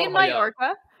like, I'll be in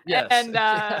Mallorca. Yes. And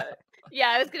yeah,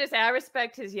 I was going to say, I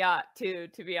respect his yacht too,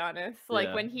 to be honest.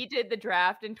 Like when he did the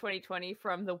draft in 2020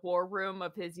 from the war room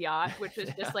of his yacht, which was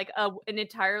just like a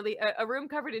room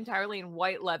covered entirely in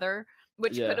white leather,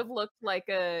 which could have looked like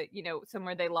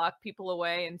somewhere they lock people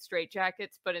away in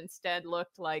straitjackets, but instead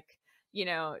looked like,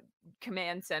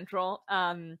 Command Central.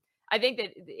 I think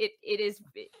that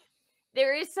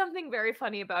there is something very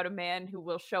funny about a man who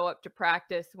will show up to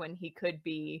practice when he could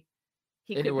be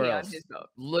anywhere could be else. on his boat.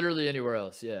 Literally anywhere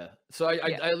else. Yeah. So I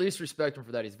at least respect him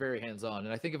for that. He's very hands-on.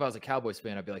 And I think if I was a Cowboys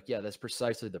fan, I'd be like, yeah, that's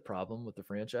precisely the problem with the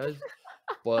franchise.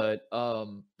 But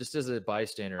just as a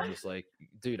bystander, I'm just like,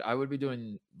 dude, I would be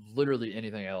doing literally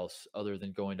anything else other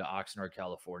than going to Oxnard,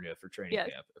 California for training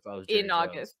camp if I was Jerry Jones.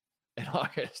 August. In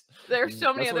August. There are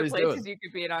so many other places you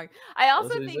could be in August. I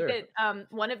also think that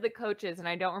one of the coaches, and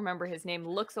I don't remember his name,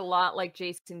 looks a lot like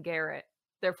Jason Garrett,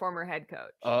 their former head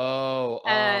coach. Oh,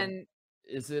 and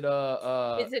is it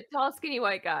tall, skinny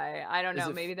white guy? I don't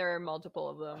know. Maybe there are multiple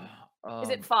of them. Is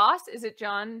it Foss? Is it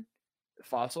John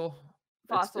Fossil?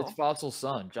 It's Fossil's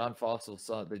son, John Fossil's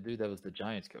son. The dude that was the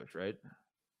Giants coach, right?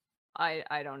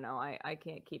 I don't know. I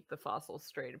can't keep the fossils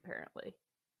straight, apparently.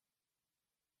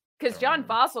 Because John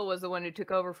Fossil was the one who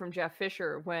took over from Jeff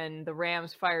Fisher when the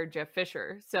Rams fired Jeff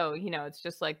Fisher. So, it's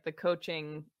just like the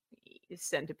coaching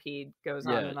centipede goes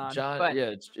on and on.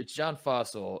 It's John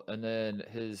Fossil, and then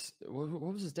what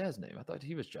was his dad's name? I thought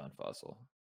he was John Fossil.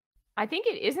 I think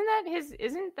isn't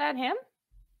that him?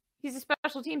 He's a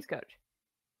special teams coach.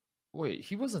 Wait,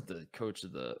 he wasn't the coach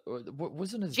of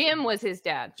wasn't his Jim was his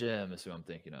dad. Jim is who I'm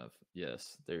thinking of.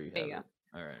 Yes, there you go.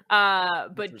 All right.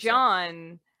 But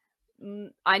John,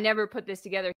 I never put this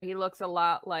together. He looks a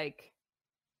lot like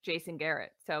Jason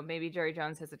Garrett. So maybe Jerry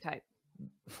Jones has a type.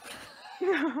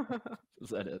 Is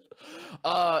that it?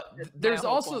 There's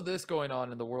also this going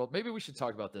on in the world. Maybe we should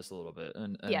talk about this a little bit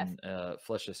and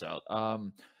flesh this out.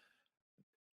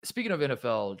 Speaking of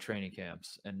NFL training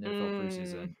camps and NFL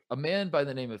preseason, a man by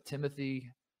the name of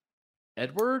Timothy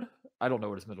Edward, I don't know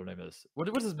what his middle name is.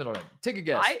 What's his middle name? Take a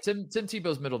guess. Tim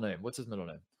Tebow's middle name. What's his middle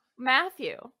name?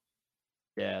 Matthew.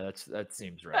 Yeah, that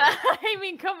seems right. I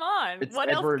mean, come on. What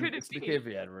Edward, else could it be? It can't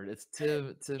be Edward. It's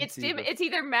Tim. It's Tim. It's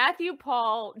either Matthew,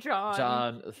 Paul,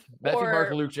 John, Matthew,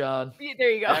 Mark, Luke, John.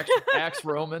 There you go. Axe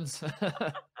Romans.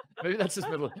 Maybe that's his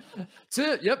middle name.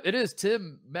 Tim. Yep, it is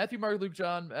Tim. Matthew, Mark, Luke,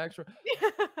 John.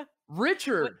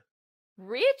 Richard.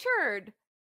 Richard.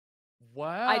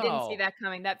 Wow. I didn't see that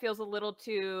coming. That feels a little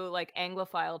too like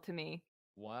Anglophile to me.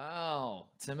 Wow.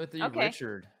 Timothy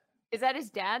Richard. Is that his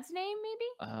dad's name, maybe?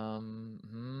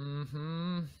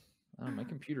 My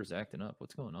computer's acting up.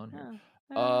 What's going on here?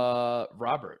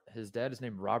 Robert. His dad is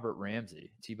named Robert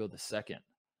Ramsey, Tebow II.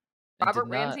 Robert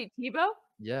Ramsey Tebow?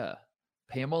 Yeah.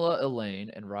 Pamela Elaine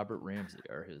and Robert Ramsey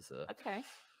are his. Okay.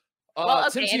 Well,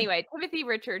 anyway, Timothy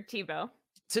Richard Tebow.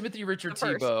 Timothy Richard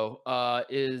Tebow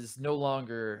is no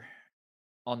longer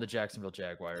on the Jacksonville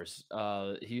Jaguars.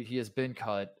 He has been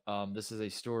cut. This is a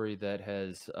story that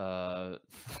has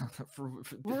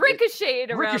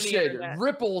ricocheted around the internet.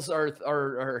 Ripples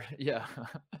are yeah.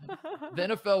 The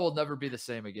NFL will never be the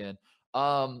same again.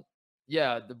 I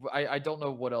don't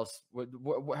know what else.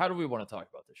 How do we want to talk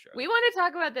about this show? We want to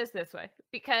talk about this way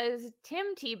because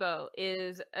Tim Tebow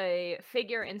is a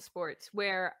figure in sports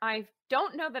where I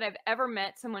don't know that I've ever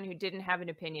met someone who didn't have an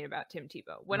opinion about Tim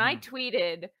Tebow. When I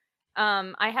tweeted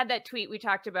I had that tweet we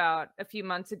talked about a few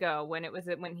months ago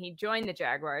when he joined the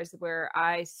Jaguars, where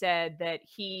I said that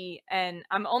and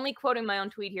I'm only quoting my own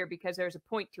tweet here because there's a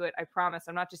point to it. I promise.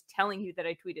 I'm not just telling you that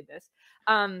I tweeted this.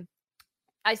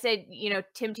 I said,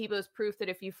 Tim Tebow's proof that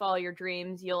if you follow your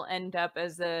dreams, you'll win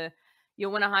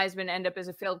a Heisman, end up as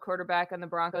a failed quarterback on the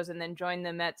Broncos, and then join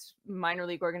the Mets minor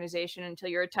league organization until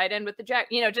you're a tight end with the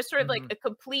Jaguars. Just sort of like a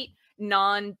complete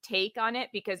non-take on it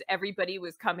because everybody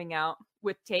was coming out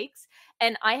with takes.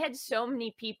 And I had so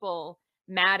many people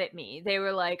mad at me. They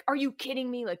were like, are you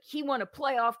kidding me? Like, he won a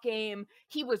playoff game.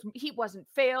 He wasn't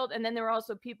failed. And then there were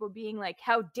also people being like,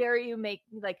 how dare you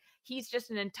like, he's just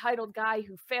an entitled guy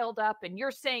who failed up and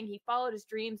you're saying he followed his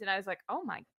dreams. And I was like, oh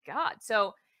my God.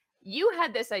 So you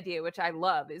had this idea, which I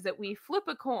love, is that we flip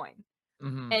a coin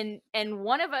and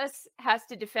one of us has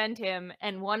to defend him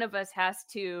and one of us has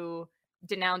to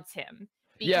denounce him.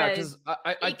 Because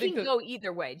I think it can go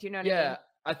either way. Do you know what I mean? Yeah,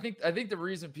 I think the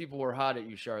reason people were hot at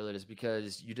you, Charlotte, is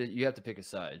because you have to pick a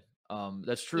side.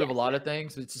 That's true of a lot of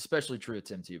things, but it's especially true of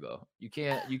Tim Tebow. You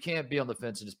can't be on the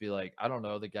fence and just be like, I don't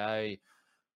know, the guy.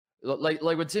 Like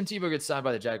when Tim Tebow gets signed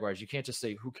by the Jaguars, you can't just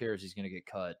say, who cares, he's going to get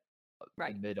cut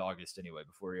in mid-August anyway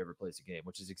before he ever plays a game,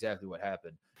 which is exactly what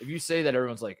happened. If you say that,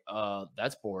 everyone's like,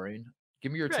 that's boring.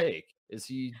 Give me your take. Is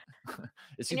he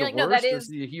the worst or is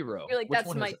he a hero? You're like,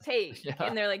 that's my take. Yeah.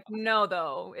 And they're like, no,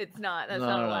 though, it's not. That's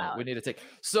not allowed. We need a take.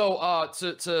 So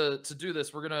to do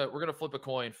this, we're gonna flip a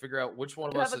coin, figure out which one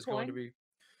of us is going to be.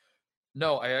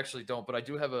 No, I actually don't, but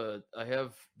I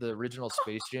have the original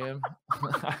Space Jam.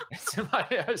 It's in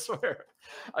I swear.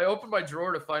 I opened my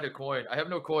drawer to find a coin. I have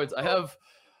no coins. I have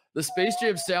the Space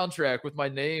Jam soundtrack with my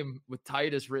name with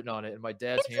Titus written on it and my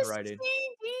dad's handwriting.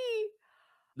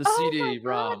 The CD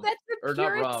ROM. That's the or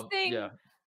not ROM. Thing. Yeah.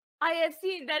 I have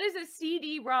seen that is a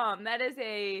CD-ROM. That is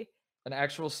an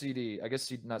actual CD. I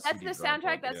guess not. That's CD the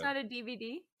soundtrack. That's not a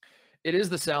DVD. It is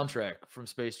the soundtrack from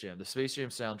Space Jam. The Space Jam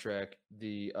soundtrack.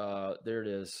 There it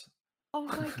is. Oh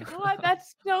my God,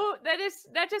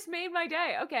 that just made my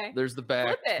day. Okay. There's the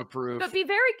back for proof. But be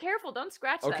very careful. Don't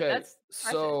scratch that. That's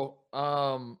so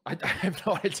I have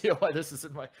no idea why this is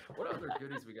in my. What other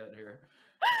goodies we got in here?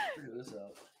 Figure this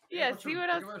out. Yeah, see what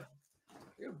else.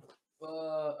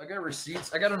 I got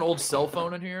receipts. I got an old cell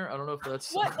phone in here. I don't know if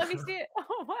that's. What? Let me see it.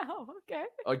 Oh wow. Okay.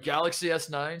 A Galaxy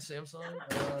S9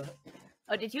 Samsung.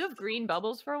 Oh, did you have green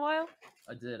bubbles for a while?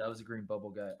 I did. I was a green bubble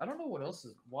guy. I don't know what else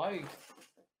is. Why?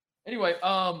 Anyway,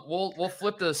 we'll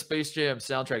flip the Space Jam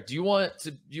soundtrack. Do you want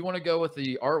to go with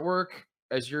the artwork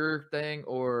as your thing,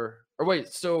 or wait?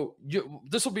 So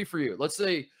this will be for you. Let's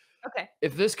say, okay,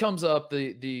 if this comes up,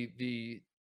 the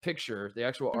picture, the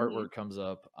actual artwork comes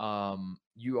up.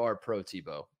 You are pro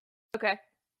Tebow. Okay.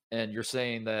 And you're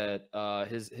saying that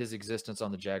his existence on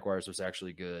the Jaguars was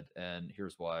actually good, and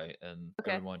here's why, and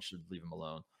everyone should leave him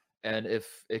alone. And if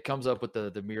it comes up with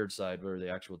the mirrored side where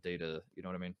the actual data, you know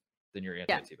what I mean? Then you're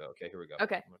anti-Tebow. Okay, here we go.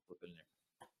 Okay. I'm gonna flip it in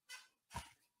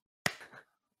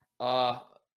there.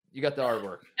 You got the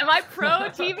artwork. Am I pro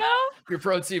Tebow? You're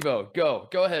pro Tebow.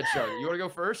 Go ahead, Charlotte. You want to go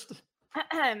first?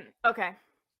 Okay.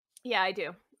 Yeah, I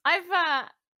do.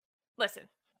 Listen.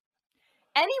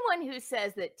 Anyone who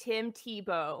says that Tim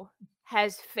Tebow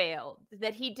has failed,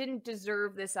 that he didn't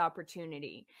deserve this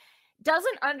opportunity,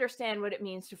 doesn't understand what it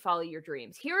means to follow your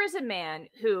dreams. Here is a man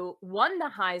who won the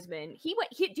Heisman. Do you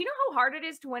know how hard it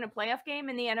is to win a playoff game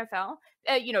in the NFL?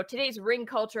 Today's ring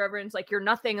culture, everyone's like, you're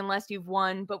nothing unless you've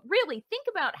won. But really, think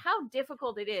about how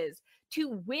difficult it is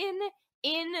to win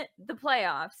in the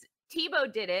playoffs.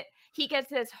 Tebow did it. He gets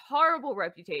this horrible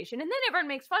reputation, and then everyone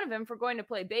makes fun of him for going to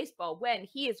play baseball when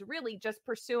he is really just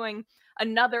pursuing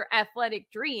another athletic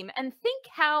dream. And think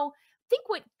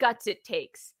what guts it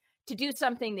takes to do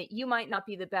something that you might not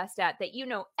be the best at, that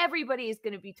everybody is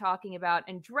going to be talking about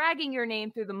and dragging your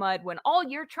name through the mud when all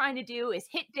you're trying to do is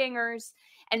hit dingers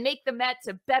and make the Mets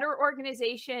a better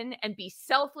organization and be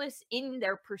selfless in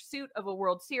their pursuit of a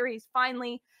World Series.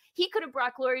 Finally, he could have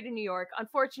brought glory to New York.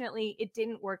 Unfortunately, it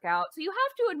didn't work out. So you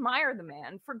have to admire the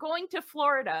man for going to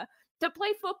Florida to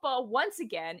play football once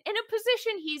again in a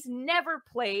position he's never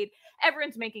played.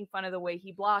 Everyone's making fun of the way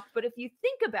he blocked, but if you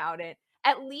think about it,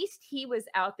 at least he was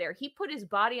out there. He put his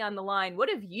body on the line. What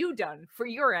have you done for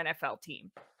your NFL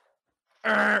team?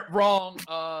 Wrong.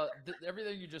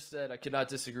 Everything you just said, I cannot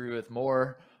disagree with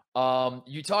more.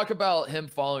 You talk about him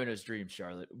following his dreams,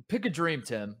 Charlotte. Pick a dream,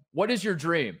 Tim. What is your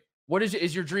dream?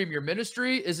 Is your dream your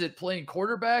ministry? Is it playing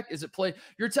quarterback? Is it play?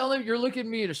 You're looking at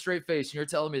me in a straight face and you're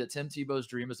telling me that Tim Tebow's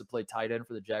dream is to play tight end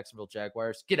for the Jacksonville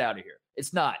Jaguars? Get out of here.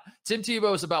 It's not. Tim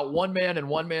Tebow is about one man and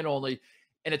one man only,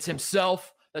 and it's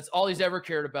himself. That's all he's ever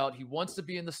cared about. He wants to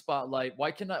be in the spotlight.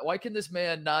 Why can this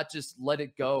man not just let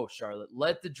it go, Charlotte?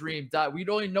 Let the dream die. We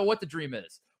don't even know what the dream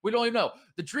is. We don't even know.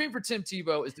 The dream for Tim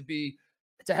Tebow is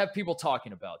to have people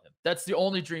talking about him. That's the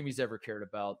only dream he's ever cared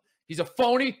about. He's a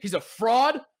phony. He's a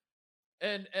fraud.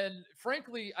 And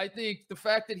frankly, I think the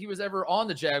fact that he was ever on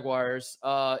the Jaguars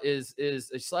is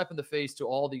a slap in the face to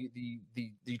all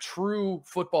the true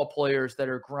football players that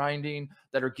are grinding,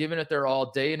 that are giving it their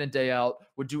all day in and day out,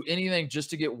 would do anything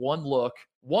just to get one look,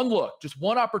 just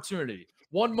one opportunity,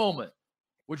 one moment.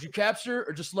 Would you capture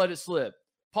or just let it slip?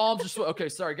 Palms just okay.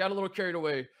 Sorry, got a little carried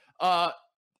away.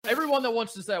 Everyone that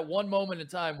wants just that one moment in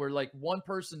time where like one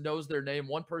person knows their name,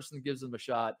 one person gives them a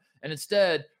shot. And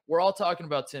instead, we're all talking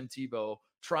about Tim Tebow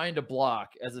trying to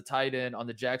block as a tight end on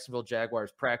the Jacksonville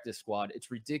Jaguars practice squad. It's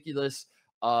ridiculous.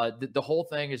 The whole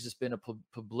thing has just been a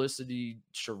publicity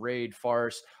charade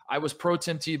farce. I was pro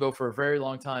Tim Tebow for a very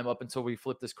long time up until we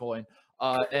flipped this coin.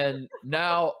 And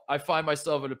now I find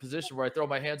myself in a position where I throw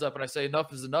my hands up and I say,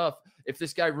 enough is enough. If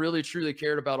this guy really, truly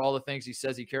cared about all the things he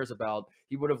says he cares about,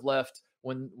 he would have left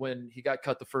when he got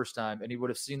cut the first time, and he would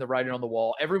have seen the writing on the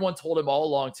wall. Everyone told him all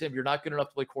along, Tim, you're not good enough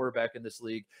to play quarterback in this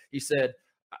league. He said,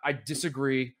 I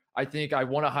disagree. I think I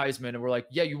won a Heisman. And we're like,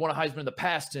 yeah, you won a Heisman in the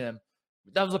past, Tim.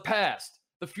 That was the past.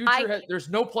 The future, there's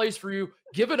no place for you.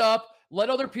 Give it up. Let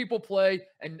other people play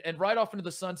and ride off into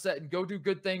the sunset and go do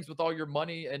good things with all your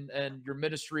money and your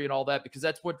ministry and all that, because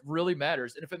that's what really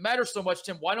matters. And if it matters so much,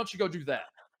 Tim, why don't you go do that?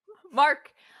 Mark,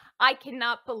 I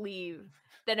cannot believe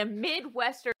that a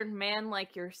Midwestern man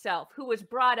like yourself, who was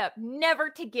brought up never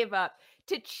to give up,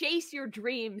 to chase your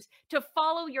dreams, to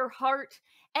follow your heart,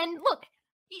 and look,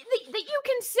 that you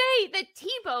can say that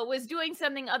Tebow was doing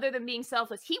something other than being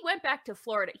selfless. He went back to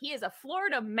Florida. He is a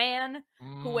Florida man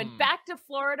who went back to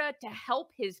Florida to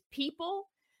help his people.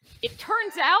 It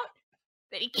turns out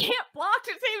that he can't block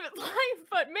to save his life,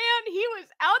 but man, he was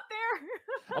out there.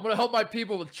 I'm going to help my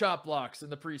people with chop blocks in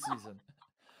the preseason.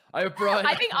 I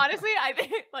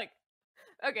think like,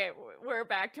 okay, we're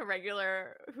back to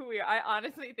regular who we are. I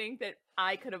honestly think that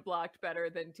I could have blocked better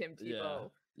than Tim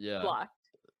Tebow blocked.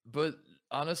 But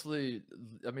honestly,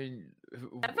 I mean,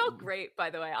 that felt great, by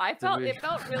the way. It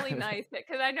felt really nice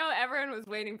because I know everyone was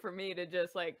waiting for me to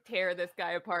just like tear this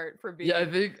guy apart for being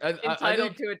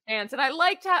entitled to a chance. And I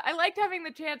liked having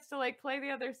the chance to like play the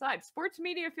other side. Sports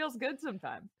media feels good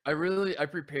sometimes. I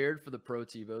prepared for the pro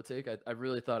Tebow take. I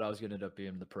really thought I was going to end up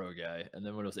being the pro guy. And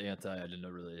then when it was anti, I didn't know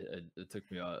really, it took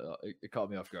me, it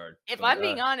caught me off guard. If I'm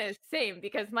being honest, same,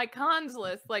 because my cons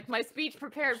list, like my speech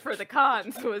prepared for the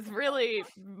cons was really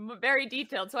very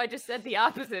detailed. So I just said the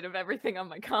opposite of everything on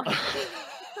my cons.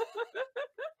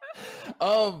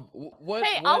 All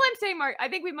I'm saying, Mark, I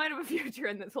think we might have a future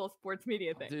in this whole sports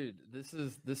media thing. Dude, this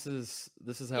is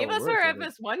how Give it us works. our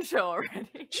FS1 show already.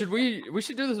 We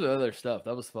should do this with other stuff.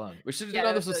 That was fun. We should have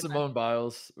done this with Simone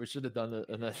Biles. We should have done it.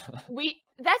 And then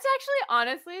that's actually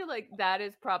honestly like that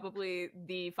is probably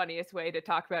the funniest way to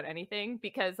talk about anything,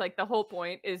 because like the whole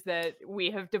point is that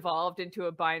we have devolved into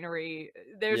a binary.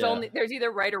 There's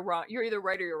either right or wrong. You're either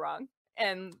right or you're wrong.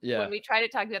 And when we try to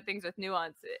talk about things with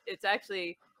nuance, it's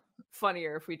actually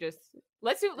funnier if we just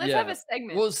let's have a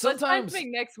segment. Well, sometimes let's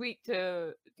next week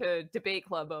to debate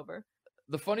club over.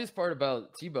 The funniest part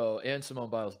about Tebow and Simone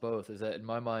Biles both is that in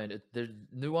my mind, the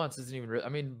nuance isn't even. I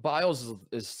mean, Biles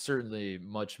is certainly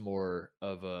much more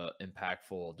of a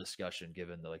impactful discussion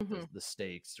given the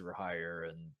stakes are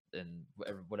higher and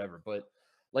whatever. But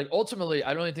like ultimately,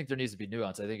 I don't even think there needs to be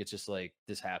nuance. I think it's just like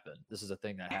this happened. This is a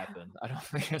thing that happened. I don't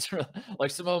think it's really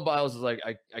like Simone Biles is like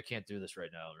I can't do this right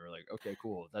now. And we're like, okay,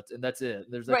 cool. That's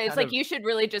it. There's right. It's like you should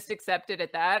really just accept it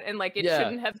at that, and like it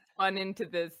shouldn't have spun into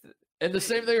this. And the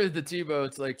same thing with the Tebow.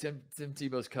 It's like Tim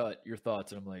Tebow's cut. Your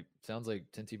thoughts? And I'm like, sounds like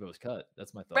Tim Tebow's cut.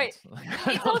 That's my thoughts. Right.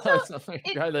 It's also like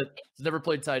a guy that's never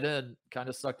played tight end, kind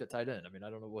of sucked at tight end. I mean,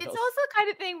 I don't know what else. It's also kind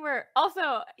of thing where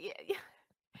also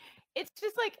it's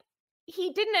just like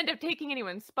he didn't end up taking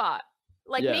anyone's spot.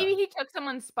 Like maybe he took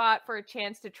someone's spot for a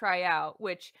chance to try out,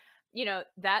 which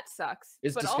that sucks.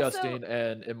 It's disgusting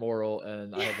and immoral,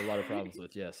 and I have a lot of problems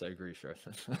with. Yes, I agree, Sure.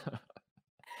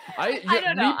 I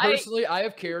don't know. Me personally, I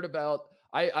have cared about.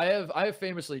 I have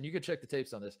famously, and you can check the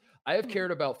tapes on this. I have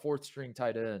cared about fourth string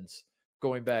tight ends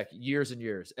going back years and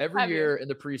years. Every year in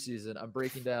the preseason, I'm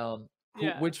breaking down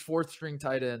which fourth string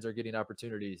tight ends are getting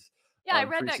opportunities. Yeah, I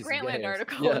read that Grantland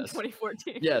article in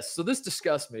 2014. Yes, so this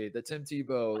disgusts me that Tim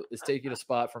Tebow is taking a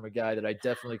spot from a guy that I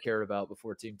definitely cared about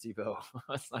before Tim Tebow.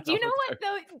 Do you know what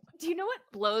though? Do you know what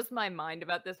blows my mind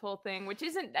about this whole thing? Which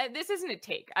isn't this isn't a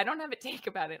take. I don't have a take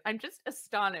about it. I'm just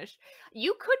astonished.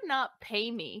 You could not pay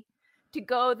me to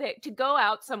go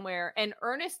out somewhere and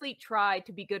earnestly try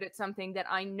to be good at something that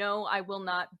I know I will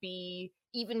not be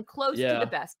even close to the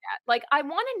best at. Like, I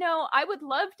want to know, I would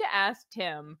love to ask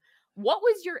Tim, what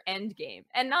was your end game?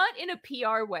 And not in a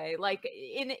PR way, like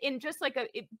in just like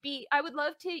I would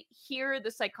love to hear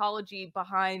the psychology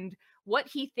behind what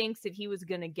he thinks that he was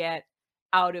going to get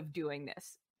out of doing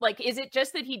this. Like, is it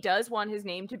just that he does want his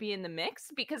name to be in the mix?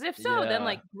 Because if so, then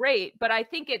like, great. But I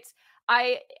think it's,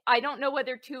 I don't know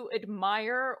whether to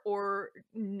admire or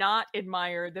not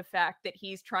admire the fact that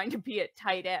he's trying to be at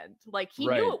tight end. Like, he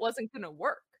knew it wasn't going to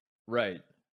work. Right.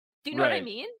 Do you know what I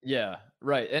mean? Yeah,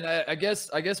 right. And I guess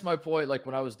my point, like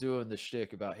when I was doing the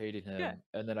shtick about hating him,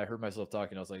 and then I heard myself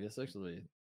talking, I was like, it's actually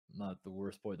not the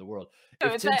worst point in the world. No,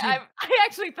 I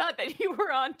actually thought that you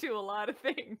were onto a lot of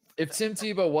things. If Tim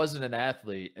Tebow wasn't an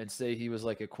athlete and say he was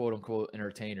like a quote unquote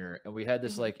entertainer, and we had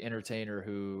this like entertainer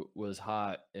who was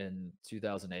hot in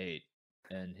 2008,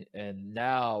 and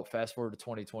now fast forward to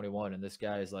 2021, and this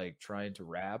guy is like trying to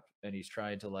rap and he's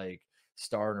trying to like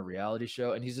star in a reality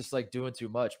show and he's just like doing too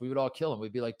much, we would all kill him.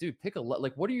 We'd be like, dude, pick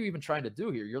like, what are you even trying to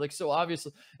do here? You're like so obvious.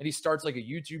 And he starts like a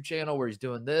YouTube channel where he's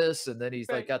doing this, and then he's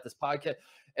like got this podcast,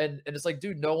 and it's like,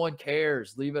 dude, no one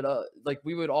cares, leave it up. Like,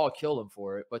 we would all kill him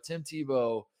for it. But Tim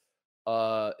Tebow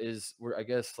we're I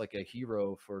guess like a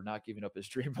hero for not giving up his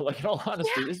dream. But like, in all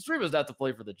honesty, his dream was not to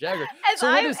play for the Jaguars. So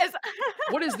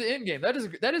what is the end game?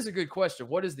 That is a good question.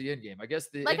 What is the end game? I guess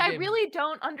the like, I really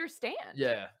don't understand.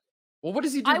 Yeah. Well, what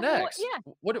does he do next?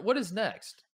 What is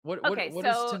next? What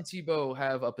does Tim Tebow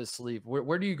have up his sleeve?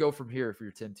 Where do you go from here if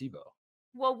you're Tim Tebow?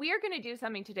 Well, we are going to do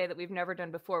something today that we've never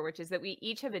done before, which is that we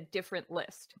each have a different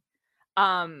list,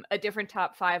 a different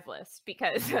top 5 list,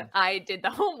 because I did the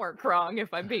homework wrong,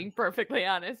 if I'm being perfectly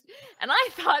honest. And I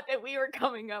thought that we were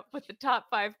coming up with the top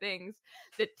 5 things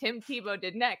that Tim Tebow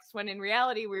did next, when in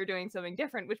reality we were doing something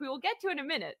different, which we will get to in a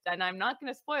minute. And I'm not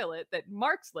going to spoil it, that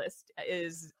Mark's list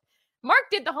is...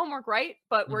 Mark did the homework right,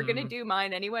 but we're going to do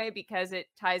mine anyway because it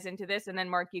ties into this. And then,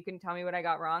 Mark, you can tell me what I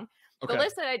got wrong. Okay. The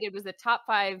list that I did was the top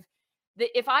 5.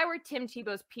 If I were Tim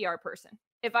Tebow's PR person,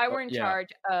 if I were in charge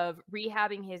of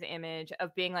rehabbing his image, of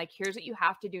being like, here's what you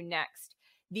have to do next,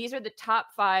 these are the top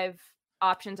 5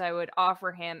 options I would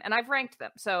offer him. And I've ranked them.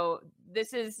 So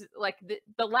this is like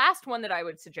the last one that I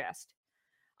would suggest.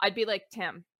 I'd be like,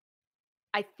 Tim,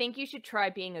 I think you should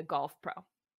try being a golf pro.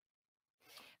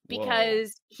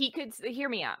 Because he could, hear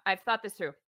me out, I've thought this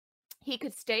through. He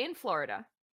could stay in Florida.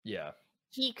 Yeah.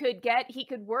 He could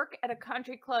work at a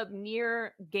country club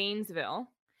near Gainesville.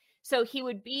 So he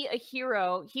would be a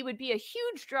hero. He would be a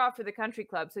huge draw for the country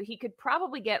club. So he could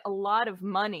probably get a lot of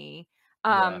money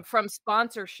from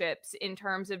sponsorships in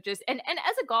terms of just, and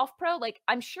as a golf pro, like,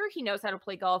 I'm sure he knows how to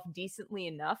play golf decently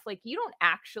enough. Like, you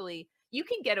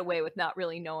can get away with not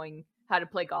really knowing how to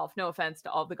play golf. No offense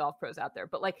to all the golf pros out there,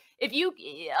 but like,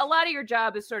 a lot of your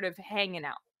job is sort of hanging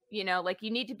out, you know, like, you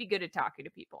need to be good at talking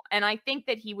to people. And I think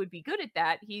that he would be good at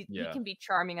that. He can be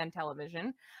charming on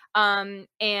television. And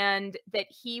that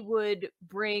he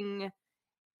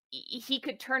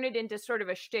could turn it into sort of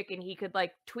a shtick, and he could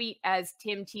like tweet as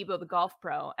Tim Tebow, the golf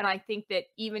pro. And I think that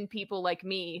even people like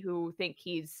me who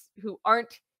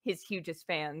aren't his hugest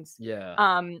fans,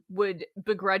 would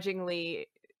begrudgingly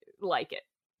like it.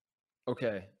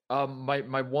 Okay.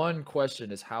 My one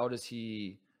question is, how does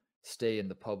he stay in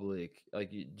the public?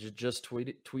 Like, just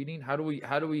tweeting? How do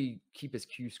we keep his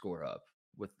Q score up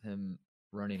with him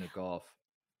running a golf?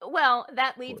 Well,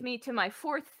 that leads me to my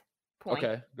 4th point,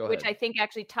 okay, go ahead. Which I think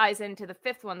actually ties into the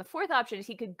 5th one. The 4th option is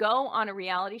he could go on a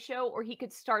reality show, or he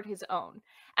could start his own.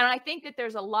 And I think that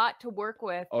there's a lot to work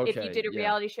with if you did a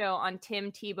reality show on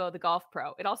Tim Tebow, the golf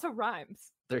pro. It also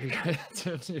rhymes. There you go.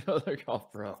 Tim Tebow, the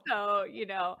golf pro. So, you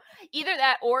know, either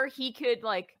that, or he could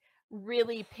like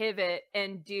really pivot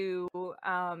and do,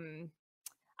 I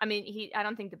mean, I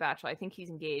don't think The Bachelor, I think he's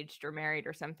engaged or married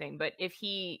or something, but if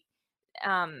he,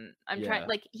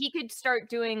 like, he could start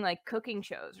doing like cooking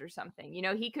shows or something, you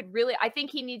know. He could really, I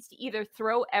think he needs to either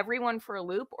throw everyone for a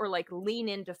loop or like lean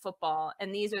into football,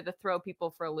 and these are the throw people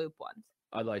for a loop ones.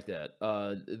 I like that.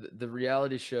 The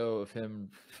reality show of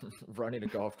him running a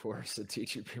golf course and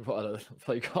teaching people how to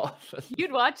play golf.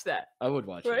 You'd watch that. I would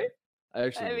watch it. I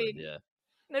actually would, yeah.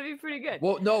 That'd be pretty good.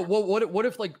 Well, no, what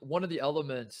if like one of the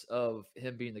elements of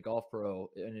him being the golf pro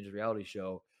in his reality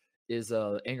show is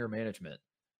anger management?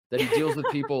 That he deals with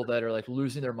people that are like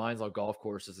losing their minds on golf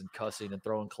courses and cussing and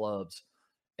throwing clubs,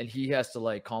 and he has to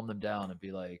like calm them down and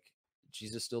be like,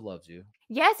 Jesus still loves you.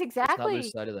 Yes, exactly. Let's not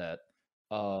lose sight of that.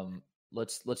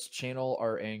 Let's channel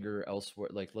our anger elsewhere.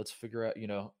 Like, let's figure out, you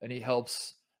know, and he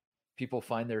helps people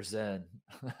find their zen.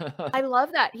 I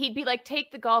love that. He'd be like,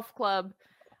 take the golf club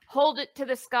hold it to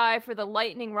the sky for the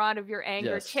lightning rod of your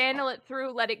anger. Yes. Channel it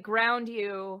through, let it ground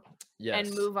you,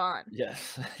 and move on.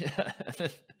 Yes.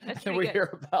 That's and we hear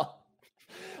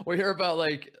about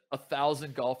like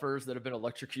 1,000 golfers that have been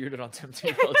electrocuted on Tim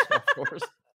Tebow's golf course.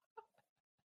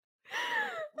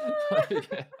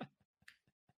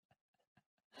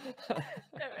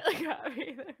 That really got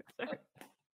me there.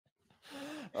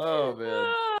 Oh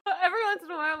man. Every once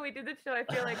in a while when we do this show, I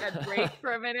feel like I break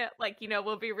for a minute. Like,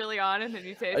 we'll be really on and then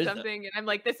you say something and I'm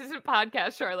like, this isn't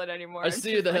podcast Charlotte anymore. I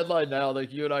see the headline now,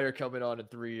 like you and I are coming on in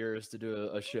 3 years to do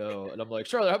a show. And I'm like,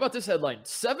 Charlotte, how about this headline?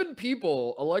 7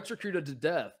 people electrocuted to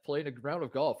death playing a round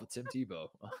of golf with Tim Tebow.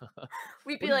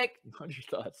 We'd be like, what are your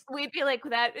thoughts? We'd be like,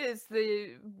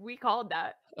 we called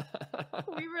that.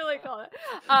 We really called it.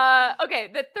 Okay,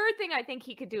 the third thing I think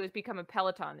he could do is become a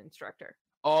Peloton instructor.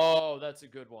 Oh, that's a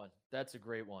good one. That's a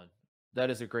great one. That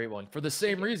is a great one for the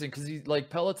same reason, because he's like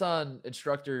Peloton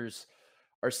instructors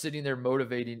are sitting there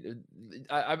motivating.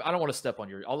 I don't want to step on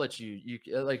your. I'll let you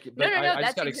like. But No, I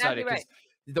just got exactly excited because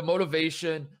the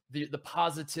motivation, the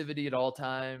positivity at all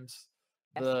times.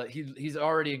 Yes. He's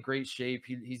already in great shape.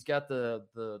 He's got the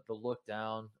look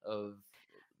down of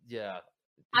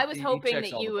I was hoping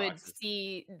that you would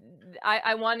see.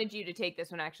 I wanted you to take this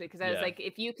one actually, because I was like,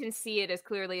 if you can see it as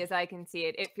clearly as I can see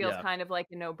it, it feels kind of like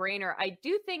a no-brainer. I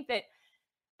do think that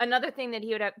another thing that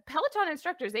he would have, Peloton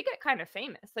instructors, they get kind of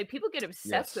famous. Like people get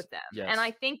obsessed with them. Yes. And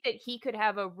I think that he could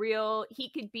have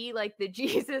he could be like the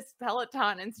Jesus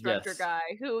Peloton instructor guy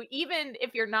who, even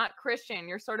if you're not Christian,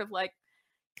 you're sort of like,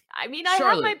 I mean, I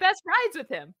have my best rides with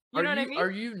him. You know what I mean? Are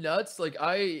you nuts? Like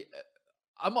I'm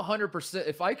 100%.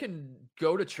 If I can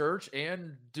go to church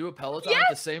and do a Peloton at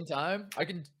the same time, I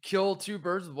can kill 2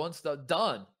 birds with one stone.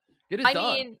 Done. Get it done.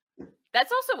 I mean,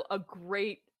 that's also a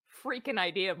great freaking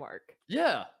idea, Mark.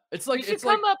 Yeah. It's like, you should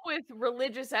come up with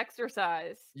religious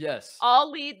exercise. Yes.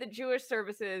 I'll lead the Jewish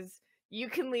services. You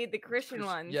can lead the Christian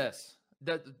ones. Yes.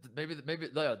 That maybe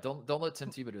don't let Tim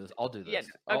Tebow do this. I'll do this.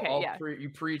 Yeah. Okay. You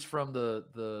preach from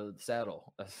the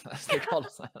saddle, as they call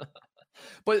it.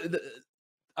 But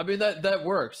I mean, that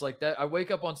works. Like that, I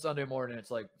wake up on Sunday morning.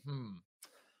 It's like,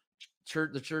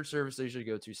 the church service I usually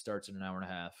go to starts in an hour and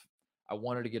a half. I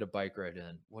wanted to get a bike ride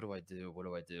in. What do I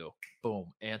do?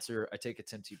 Boom. Answer. I take a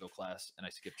Tim Tebow class and I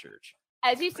skip church.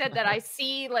 As you said that, I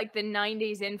see like the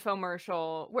 90s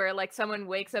infomercial where like someone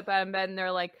wakes up out of bed and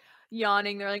they're like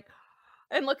yawning. They're like,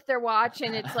 and look at their watch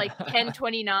and it's like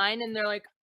 10:29 and they're like,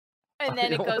 and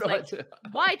then it goes like,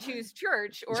 why choose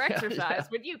church or exercise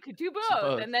when you could do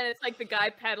both? And then it's like the guy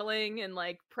pedaling and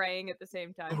like praying at the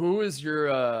same time. Who is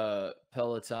your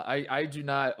Peloton? I do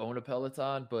not own a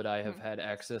Peloton, but I have had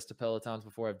access to Pelotons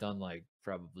before. I've done like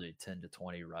probably 10 to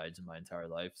 20 rides in my entire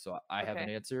life. So I have an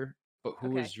answer. But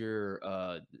who is your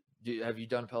have you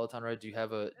done a Peloton ride? Do you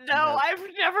have a I've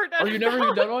never done. Oh, you've never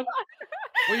even done one?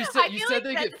 Well, you said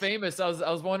they get famous. I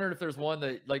was wondering if there's one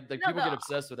that like people get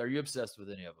obsessed with. Are you obsessed with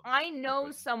any of them? I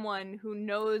know someone who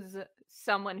knows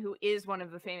someone who is one of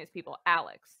the famous people,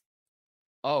 Alex.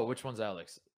 Oh, which one's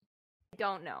Alex? I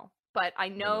don't know, but I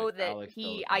know that Alex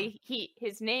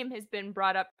his name has been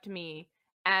brought up to me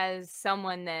as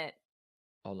someone that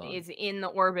is in the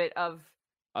orbit of.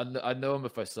 I know him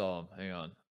if I saw him. Hang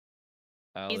on.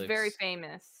 Alex. He's very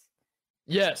famous.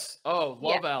 Yes. Oh,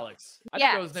 love Alex. I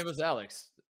didn't know his name was Alex.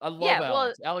 I love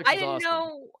Alex. Alex is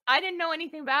awesome. I didn't know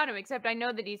anything about him except I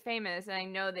know that he's famous and I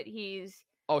know that he's.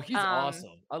 Oh, he's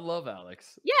awesome. I love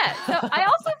Alex. Yeah. So I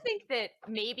also think that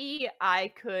maybe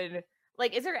I could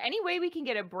like. Is there any way we can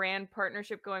get a brand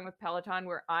partnership going with Peloton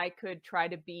where I could try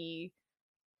to be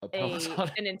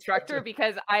an instructor,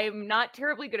 because I'm not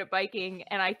terribly good at biking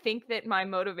and I think that my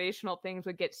motivational things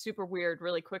would get super weird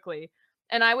really quickly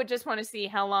and I would just want to see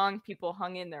how long people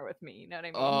hung in there with me, you know what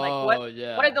I mean? Like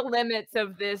what are the limits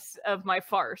of my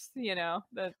farce, anyway.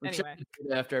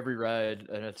 After every ride,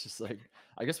 and it's just like,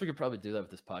 I guess we could probably do that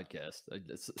with this podcast.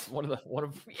 It's one of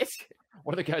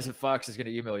the guys at Fox is going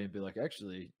to email you and be like,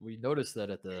 actually, we noticed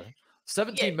that at the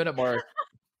 17-minute mark.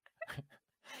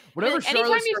 Whenever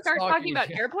anytime you start talking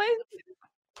about airplanes,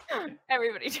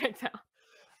 everybody checks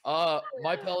out.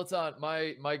 My Peloton,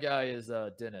 my guy is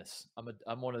Dennis.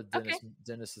 I'm one of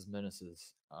Dennis's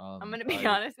menaces. I'm gonna be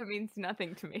honest, it means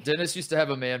nothing to me. Dennis used to have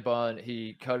a man bun.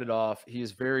 He cut it off. He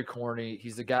is very corny.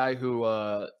 He's the guy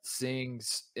who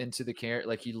sings into the camera,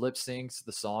 like he lip syncs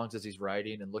the songs as he's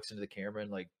writing and looks into the camera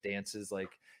and like dances. Like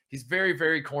he's very,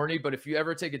 very corny. But if you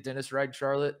ever take a Dennis ride,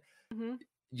 Charlotte. Mm-hmm.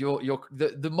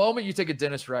 The moment you take a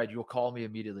dentist ride, you'll call me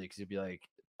immediately because you'll be like,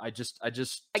 I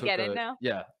get it now.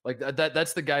 Yeah, like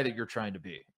that's the guy that you're trying to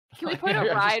be. Can we put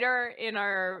a rider in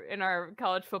our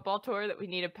college football tour that we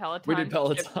need a Peloton? We need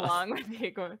Peloton along with the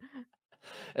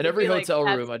In every like, hotel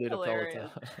 "That's room, I need hilarious."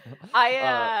 a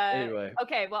Peloton. Anyway,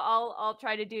 Okay, well, I'll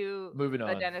try to do moving a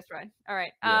on. dentist run. All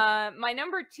right. Yeah. My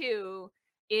number 2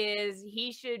 is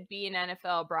he should be an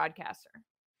NFL broadcaster.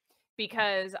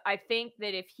 Because I think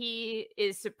that if he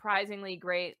is surprisingly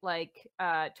great, like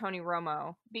Tony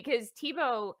Romo, because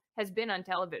Tebow has been on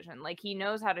television, like he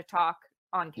knows how to talk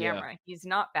on camera. He's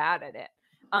not bad at it.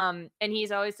 And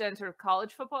he's always done sort of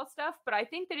college football stuff. But I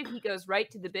think that if he goes right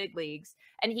to the big leagues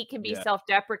and he can be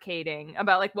self-deprecating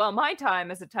about like, well, my time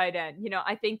as a tight end,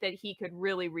 I think that he could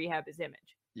really rehab his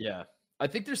image. Yeah. I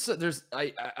think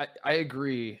I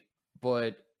agree,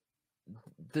 but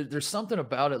there's something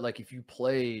about it. Like if you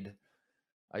played,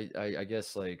 I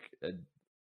guess like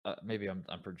maybe I'm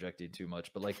projecting too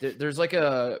much, but like there's like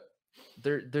if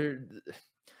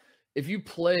you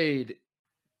played,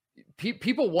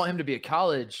 people want him to be a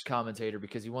college commentator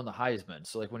because he won the Heisman.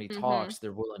 So like when he talks,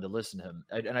 they're willing to listen to him.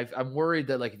 I'm worried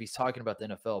that like if he's talking about the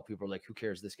NFL, people are like, who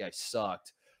cares? This guy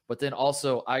sucked. But then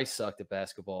also I sucked at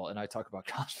basketball and I talk about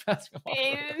college basketball.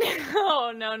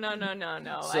 Oh, no.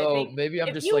 So maybe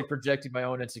I'm just like projecting my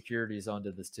own insecurities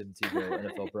onto this Tim Tebow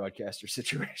NFL broadcaster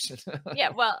situation. Yeah,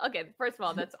 well, okay. First of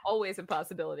all, that's always a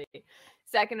possibility.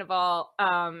 Second of all,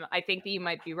 I think that you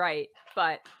might be right,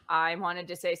 but I wanted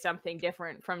to say something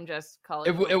different from just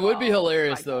college. It would be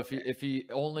hilarious though if he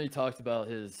only talked about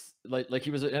his like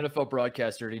he was an NFL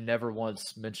broadcaster and he never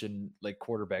once mentioned like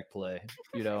quarterback play,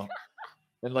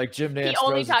 And like Jim Nance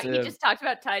he just talked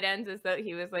about tight ends as though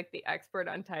he was like the expert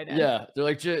on tight ends. Yeah, they're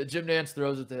like Jim Nance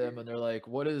throws it to him, and they're like,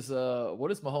 "What is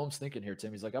Mahomes thinking here,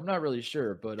 Tim?" He's like, "I'm not really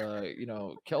sure, but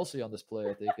Kelce on this play,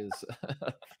 I think is."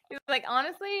 He's like,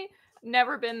 honestly,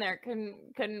 never been there.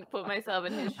 Couldn't put myself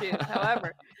in his shoes.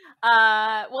 However,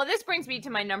 well, this brings me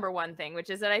to my number 1 thing, which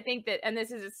is that I think that, and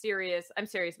this is I'm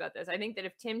serious about this. I think that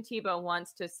if Tim Tebow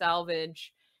wants to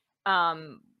salvage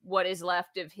what is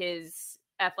left of his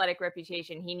athletic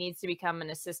reputation, he needs to become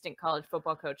an assistant college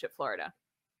football coach at Florida.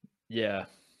 Yeah.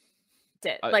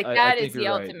 That's it. That is the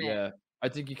ultimate. Right. Yeah. I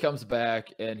think he comes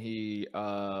back and he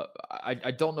I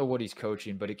don't know what he's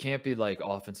coaching, but it can't be like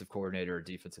offensive coordinator or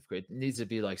defensive coordinator. It needs to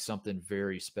be like something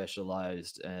very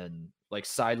specialized and like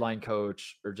sideline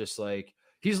coach, or just like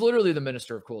he's literally the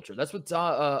minister of culture. That's what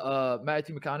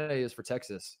Matthew McConaughey is for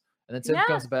Texas. And then Tim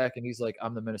comes back and he's like,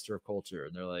 I'm the minister of culture.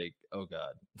 And they're like, oh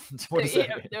God. What does that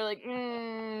mean? They're like,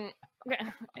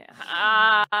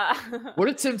 What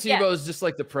if Tim Tebow is just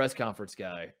like the press conference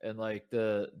guy and like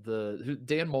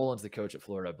Dan Mullen's the coach at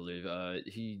Florida, I believe.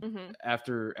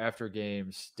 After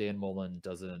games, Dan Mullen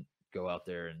doesn't go out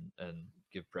there and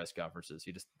give press conferences.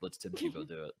 He just lets Tim Tebow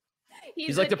do it.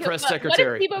 He's like the press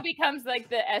secretary. What if Tebow becomes like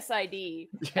the SID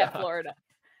at Florida?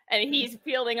 And he's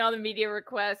fielding all the media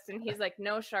requests, and he's like,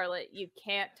 "No, Charlotte, you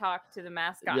can't talk to the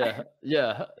mascot."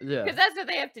 Yeah. Because that's what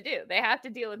they have to do. They have to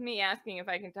deal with me asking if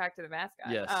I can talk to the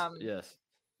mascot. Yes.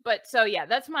 But so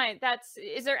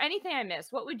is there anything I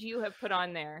missed? What would you have put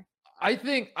on there? I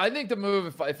think the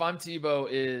move, if I'm Tebow,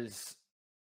 is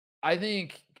I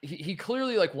think he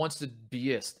clearly like wants to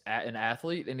be an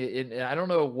athlete, and I don't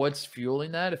know what's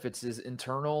fueling that, if it's his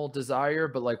internal desire,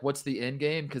 but like what's the end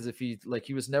game? Because if he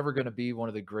was never going to be one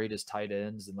of the greatest tight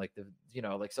ends, and like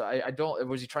so I don't,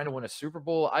 was he trying to win a Super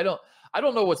Bowl? I don't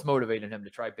know what's motivating him to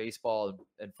try baseball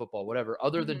and football, whatever,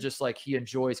 other than just like he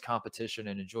enjoys competition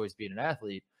and enjoys being an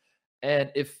athlete.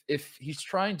 And if he's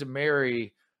trying to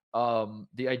marry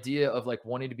the idea of like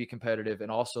wanting to be competitive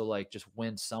and also like just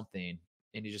win something,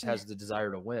 and he just has the desire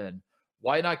to win,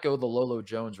 why not go the Lolo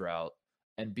Jones route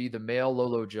and be the male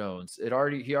Lolo Jones?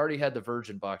 He already had the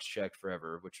virgin box checked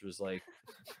forever, which was like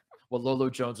what Lolo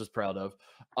Jones was proud of.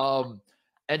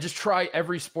 And just try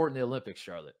every sport in the Olympics,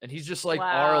 Charlotte. And he's just like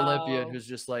our Olympian who's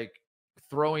just like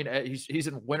throwing at, he's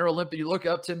in Winter Olympics. You look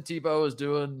up, Tim Tebow is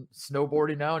doing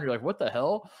snowboarding now, and you're like, what the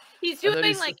hell? He's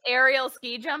doing like aerial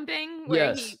ski jumping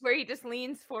where he just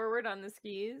leans forward on the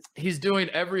skis. He's doing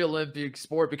every Olympic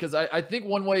sport, because I think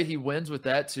one way he wins with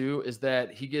that too is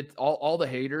that he gets all the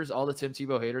haters, all the Tim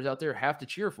Tebow haters out there have to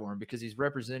cheer for him because he's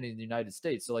representing the United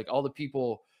States. So like all the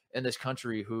people in this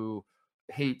country who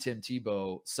hate Tim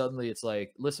Tebow, suddenly it's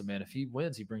like, listen, man, if he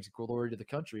wins, he brings glory to the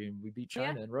country, and we beat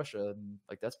China and Russia, and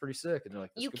like that's pretty sick. And they're like,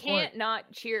 you can't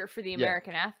not cheer for the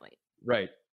American athlete.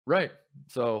 Right.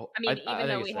 So I mean, even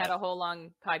though we had a whole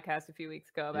long podcast a few weeks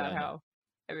ago about how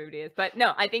everybody is, but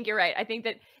no, I think you're right. I think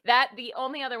that the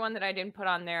only other one that I didn't put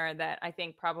on there that I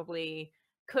think probably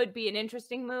could be an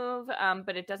interesting move,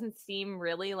 but it doesn't seem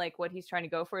really like what he's trying to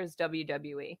go for, is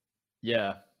WWE.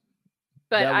 Yeah.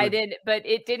 But but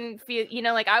it didn't feel,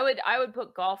 like I would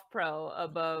put Golf Pro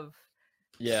above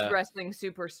wrestling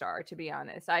superstar, to be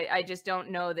honest. I just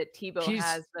don't know that Tebow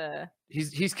has the.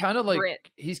 He's kind of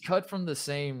like he's cut from the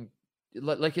same.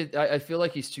 I feel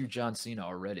like he's too John Cena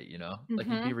already. You know, like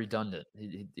he'd be redundant.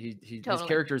 His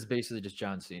character is basically just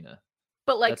John Cena.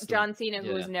 But like John Cena,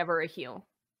 who was never a heel.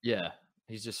 Yeah,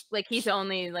 he's just like he's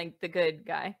only like the good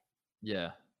guy.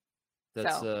 Yeah,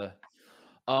 that's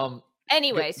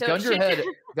Anyway, so gun to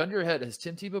your head. Has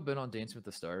Tim Tebow been on Dancing with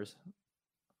the Stars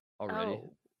already?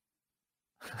 Oh.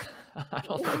 I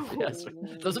don't know if he has.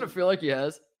 Doesn't it feel like he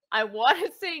has? I want to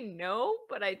say no,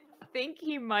 but I think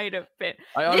he might have been.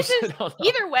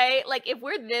 Either way, like if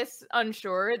we're this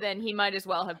unsure, then he might as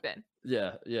well have been.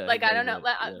 Yeah. Like I don't know.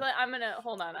 I'm gonna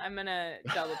hold on. I'm gonna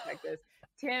double check this.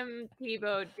 Tim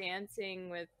Tebow Dancing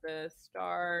with the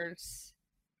Stars.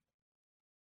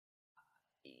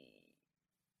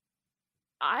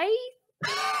 I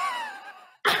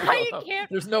can't.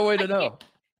 There's no way to know.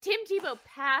 Tim Tebow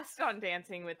passed on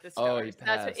Dancing with the Stars. Oh, he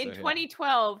passed. In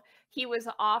 2012, he was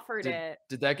offered it.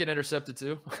 Did that get intercepted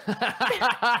too?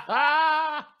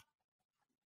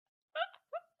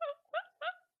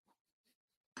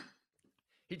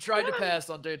 He tried to pass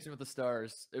on Dancing with the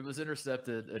Stars. It was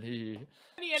intercepted, and he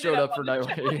showed up for night.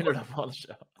 He ended up on the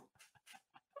show.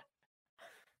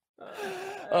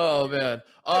 Oh man.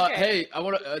 Hey, I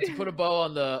want to put a bow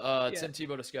on the Tim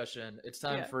Tebow discussion. It's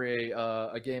time for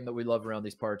a game that we love around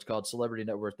these parts called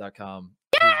CelebrityNetWorth.com.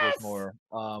 Yes! More.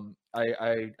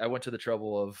 I went to the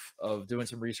trouble of doing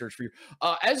some research for you.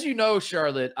 As you know,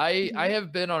 Charlotte, I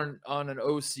have been on an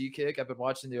OC kick. I've been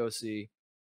watching the OC,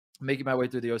 making my way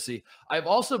through the OC. I've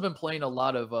also been playing a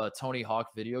lot of Tony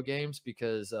Hawk video games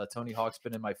because Tony Hawk's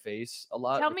been in my face a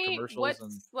lot. Tell me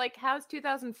how's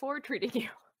 2004 treating you?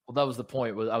 Well, that was the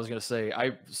point. I was going to say,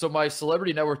 so my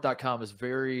CelebrityNetworth.com is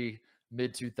very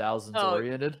mid 2000s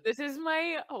oriented. This is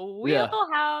my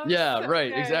wheelhouse. Yeah,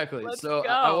 right, exactly. So go.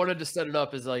 I wanted to set it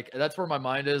up as like that's where my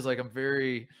mind is. Like I'm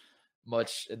very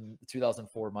much in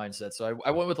 2004 mindset. So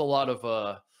I went with a lot of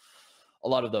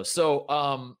those. So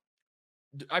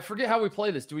I forget how we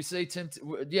play this. Do we say Tim?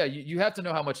 Yeah, you have to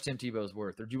know how much Tim Tebow is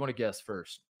worth, or do you want to guess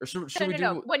first? Or should we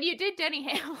do? When you did Denny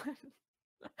Hamlin.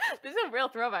 This is a real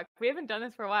throwback. We haven't done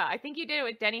this for a while. I think you did it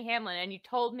with Denny Hamlin, and you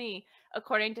told me,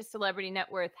 according to Celebrity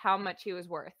Net Worth, how much he was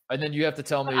worth. And then you have to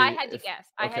tell me. I had to guess.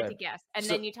 And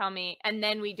then you tell me, and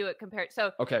then we do it compared.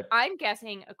 So I'm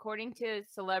guessing, according to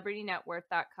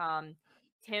CelebrityNetWorth.com,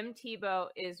 Tim Tebow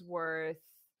is worth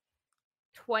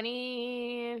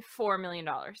 $24 million.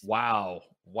 Wow.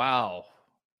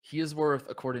 He is worth,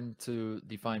 according to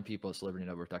the fine people at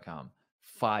CelebrityNetWorth.com,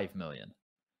 $5 million.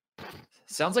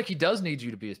 Sounds like he does need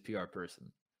you to be his PR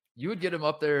person. You would get him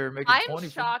up there making 20.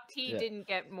 I'm shocked he didn't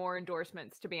get more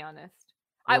endorsements, to be honest.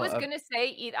 Well, I was gonna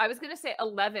say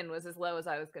 11 was as low as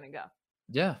I was gonna go.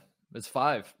 Yeah, it's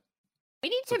 5. We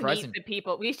need to meet the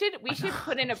people. We should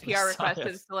put in a PR request to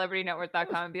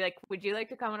CelebrityNetWorth.com and be like, "Would you like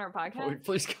to come on our podcast?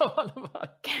 Please come on the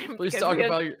podcast. Please talk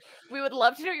about your. We would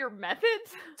love to know your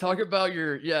methods. Talk about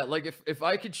your like if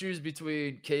I could choose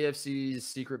between KFC's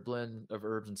secret blend of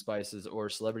herbs and spices or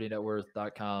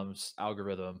CelebrityNetWorth.com's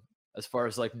algorithm, as far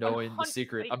as like knowing the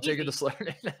secret, I'm taking the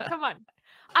Celebrity. Come on.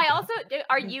 I also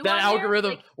are you that on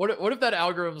algorithm? There? Like, what if that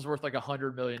algorithm is worth like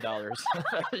 $100 million?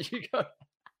 You go.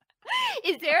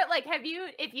 Is there like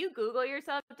if you Google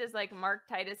yourself, does like Mark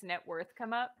Titus net worth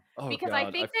come up? Because God,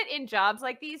 I think that in jobs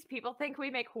like these, people think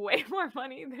we make way more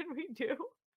money than we do.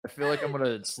 I feel like I'm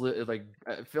gonna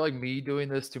I feel like me doing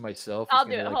this to myself. I'll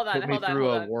do it. Hold on. Put me through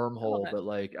a wormhole that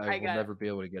like I will never be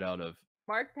able to get out of.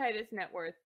 Mark Titus net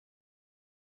worth.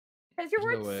 Because you're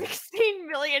worth $16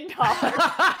 million.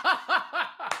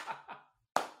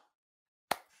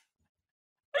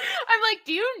 I'm like,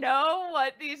 do you know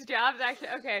what these jobs actually?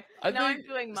 Okay, now I'm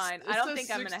doing mine. I don't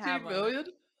think I'm gonna have million.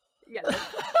 Yeah, that's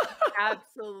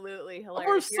absolutely hilarious.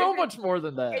 We're so much more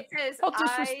than that. It says how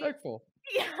disrespectful.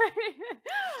 Yeah.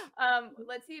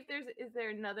 Let's see if is there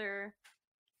another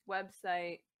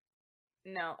website?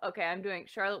 No. Okay, I'm doing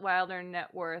Charlotte Wilder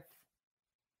net worth.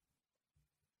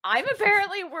 I'm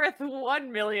apparently worth $1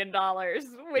 million,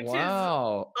 which is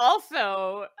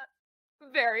also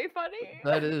very funny.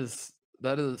 That is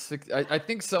I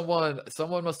think someone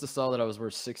must have saw that I was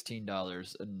worth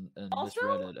 $16 and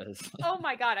misread it as. Oh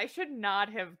my God, I should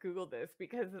not have Googled this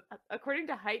because according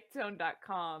to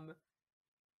heightzone.com,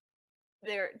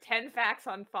 there are 10 facts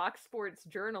on Fox Sports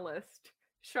journalist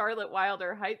Charlotte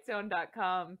Wilder,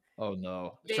 heightzone.com. Oh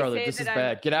no, Charlotte, this is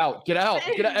bad. Get out,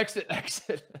 exit.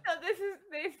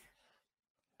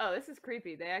 No, this is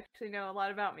creepy. They actually know a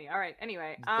lot about me. All right.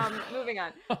 Anyway, moving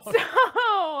on.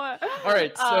 All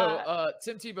right. So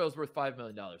Tim Tebow is worth $5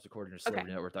 million according to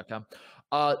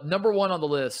CelebrityNetWorth.com. Number one on the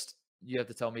list, you have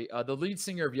to tell me. The lead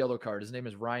singer of Yellow Card, his name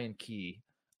is Ryan Key.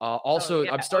 Also,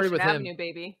 I'm starting Ocean with Avenue, him.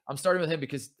 Baby. I'm starting with him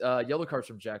because Yellow Card's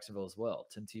from Jacksonville as well.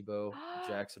 Tim Tebow,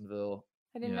 Jacksonville.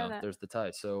 I didn't know that. There's the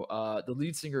tie. So the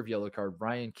lead singer of Yellow Card,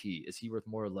 Ryan Key, is he worth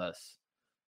more or less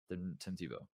than Tim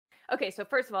Tebow? Okay, so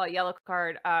first of all, Yellow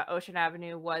Card, Ocean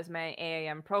Avenue was my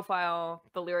AAM profile.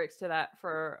 The lyrics to that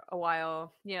for a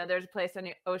while. There's a place on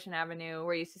Ocean Avenue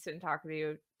where I used to sit and talk with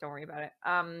you. Don't worry about it.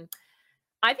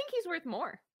 I think he's worth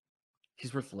more.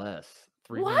 He's worth less.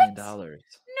 $3 million. No!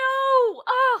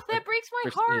 Oh, that breaks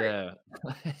my heart. Yeah.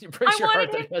 It breaks your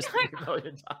heart that he has $3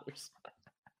 million.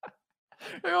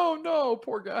 Oh no,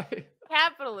 poor guy.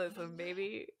 Capitalism,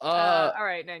 baby. All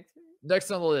right, next.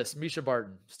 Next on the list, Misha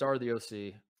Barton, star of the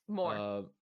OC. More.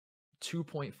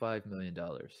 $2.5 million.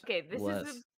 Okay, this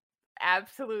is an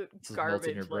absolute garbage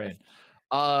in your brain.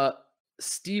 list.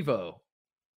 Steve-O.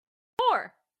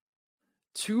 More.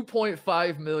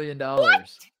 $2.5 million. What?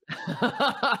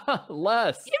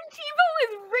 Less. Tim Tebow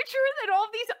is richer than all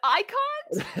these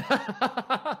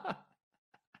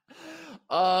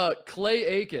icons? Clay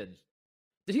Aiken.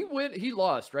 Did he win? He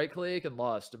lost, right? Clay Aiken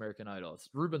lost American Idol.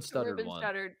 Ruben Studdard won.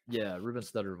 Yeah, Ruben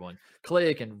Studdard won. Clay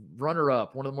Aiken,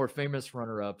 runner-up, one of the more famous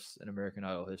runner-ups in American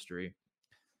Idol history.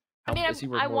 I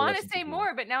want to say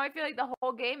more, but now I feel like the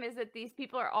whole game is that these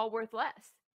people are all worth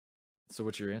less. So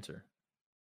what's your answer?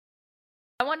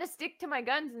 I want to stick to my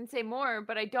guns and say more,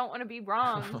 but I don't want to be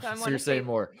wrong. So you're saying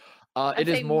more. It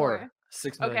is more.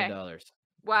 $6 million. Okay.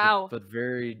 Wow. But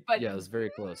it's very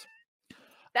close.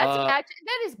 That's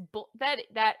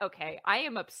okay. I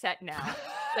am upset now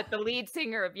that the lead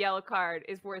singer of Yellow Card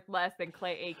is worth less than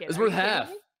Clay Aiken. He's worth half.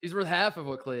 He's worth half of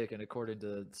what Clay Aiken, according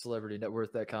to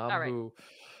CelebrityNetWorth.com, right. who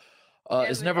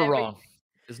is never wrong.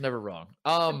 Is never wrong.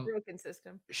 Broken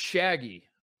system. Shaggy.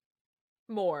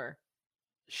 More.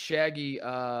 Shaggy,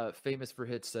 famous for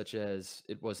hits such as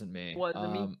 "It Wasn't Me."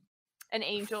 Wasn't me. An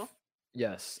Angel.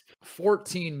 Yes,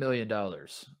 $14 million.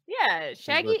 Yeah,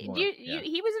 Shaggy.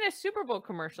 He was in a Super Bowl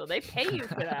commercial. They pay you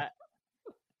for that.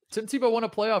 Tim Tebow won a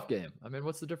playoff game. I mean,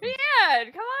 what's the difference? Yeah,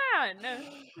 come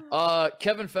on.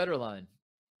 Kevin Federline.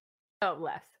 Oh,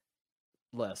 less.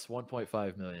 Less,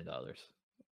 $1.5 million.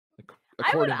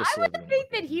 I would think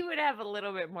that he would have a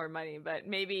little bit more money, but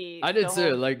maybe I did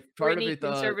too. Like part Britney of me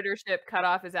thought conservatorship cut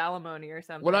off his alimony or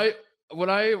something. When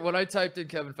I typed in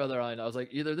Kevin Federline, I was like,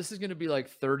 either this is going to be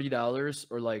like $30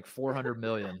 or like 400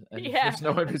 million, and there's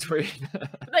no in between.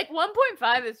 Like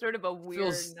 1.5 is sort of a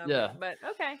weird number, yeah. But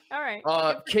okay, all right.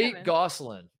 Kate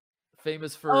Gosselin,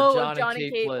 famous for John and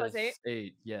Kate plus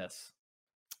 8. Yes.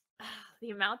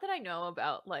 The amount that I know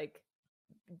about like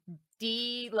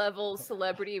D-level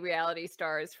celebrity reality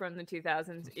stars from the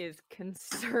 2000s is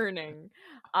concerning.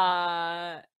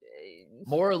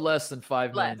 More or less than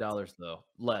 $5 million though.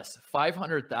 Less.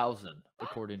 500,000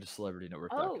 according to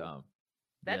CelebrityNetworth.com.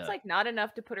 That's like not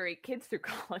enough to put her 8 kids through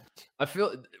college. I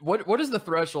feel what is the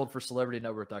threshold for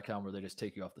CelebrityNetworth.com where they just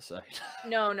take you off the site?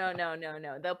 No.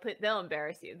 They'll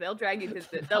embarrass you. They'll drag you to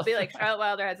they'll be like, Charlotte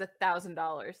Wilder has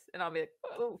 $1,000, and I'll be like,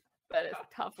 oh. That is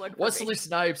tough luck. Wesley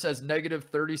Snipes has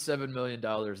negative $37 million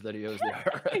that he owes the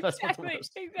IRS. Exactly.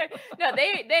 No,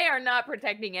 they are not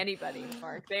protecting anybody,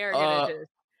 Mark. They are gonna just.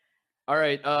 All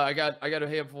right, I got a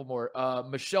handful more.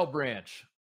 Michelle Branch.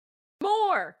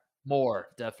 More,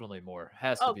 definitely more.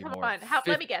 Has to be more. Come on.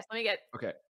 Let me guess.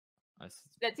 Okay.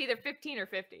 That's either 15 or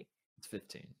 50. It's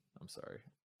 15. I'm sorry.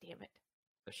 Damn it.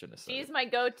 I shouldn't have said She's my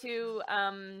go-to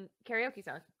karaoke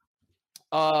song.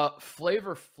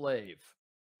 Flavor Flav.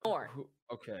 More.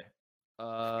 Okay.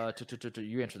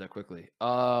 You answered that quickly.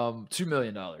 $2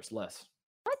 million less.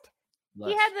 What?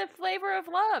 He had the Flavor of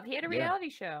Love. He had a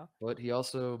reality show. But he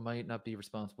also might not be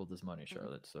responsible with his money,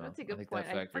 Charlotte. So that's a good point.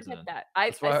 I forget that. I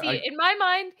see. In my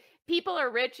mind, people are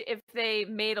rich if they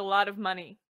made a lot of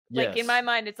money. Like in my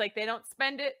mind, it's like they don't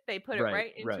spend it; they put it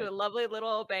right into a lovely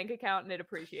little bank account, and it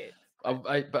appreciates.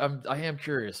 I am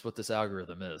curious what this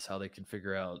algorithm is, how they can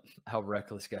figure out how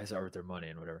reckless guys are with their money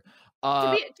and whatever.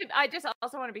 I just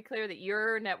also want to be clear that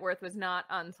your net worth was not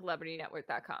on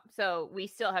CelebrityNetworth.com, so we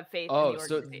still have faith in the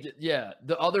organization.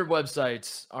 The other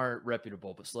websites aren't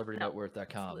reputable, but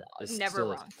CelebrityNetworth.com is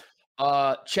never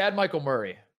wrong. Chad Michael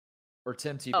Murray or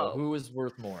Tim Tebow, who is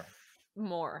worth more?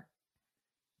 More.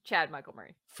 Chad Michael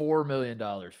Murray. $4 million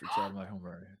for Chad Michael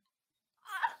Murray.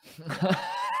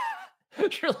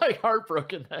 You're like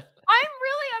heartbroken. I'm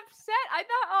really upset.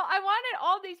 I wanted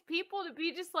all these people to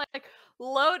be just like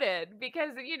loaded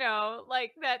because,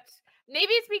 like that's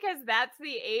maybe it's because that's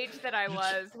the age that I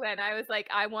was when I was like,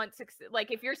 I want success.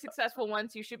 Like, if you're successful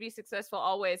once, you should be successful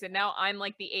always. And now I'm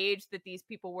like the age that these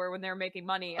people were when they were making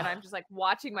money. And I'm just like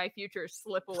watching my future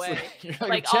slip away.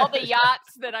 Like all the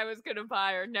yachts that I was going to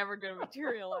buy are never going to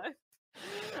materialize.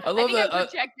 I love that. I'm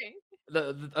projecting.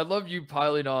 I love you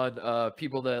piling on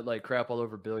people that like crap all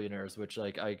over billionaires, which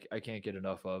like I can't get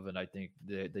enough of, and I think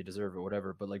they deserve it,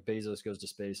 whatever. But like Bezos goes to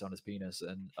space on his penis,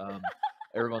 and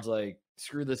everyone's like,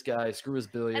 screw this guy, screw his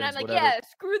billions, and I'm like, whatever. yeah,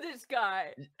 screw this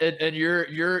guy. And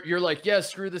you're like, yeah,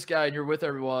 screw this guy, and you're with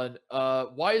everyone.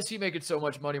 Why is he making so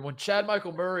much money when Chad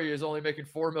Michael Murray is only making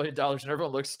 $4 million, and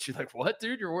everyone looks at you like, what,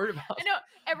 dude? You're worried about? I know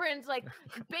everyone's like,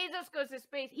 Bezos goes to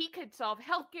space. He could solve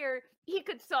healthcare. He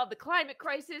could solve the climate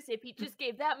crisis if he just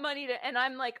gave that money to. And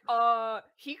I'm like,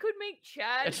 he could make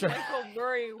Chad Michael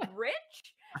Murray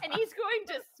rich, and he's going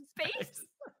to space.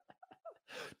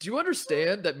 Do you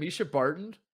understand that Misha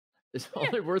Barton is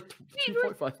only worth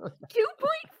 2.5 million?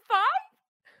 2.5?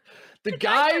 The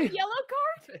guy yellow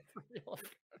card?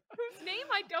 Whose name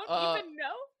I don't even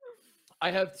know.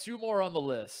 I have two more on the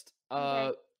list.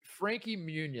 Okay. Frankie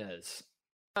Muniz.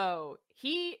 Oh,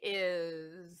 he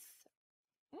is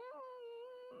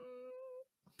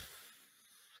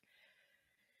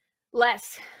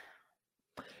less.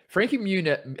 Frankie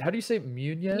Muniz. How do you say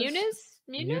Muniz?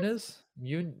 Muniz?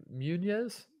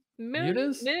 Muniz?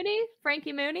 Mooney?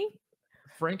 Frankie Mooney?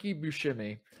 Frankie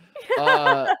Buscemi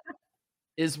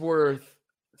is worth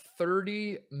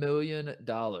 $30 million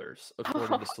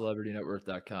according to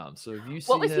CelebrityNetwork.com. So if you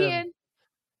see what was he in?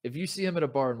 If you see him at a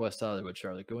bar in West Hollywood,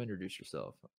 Charlotte, go introduce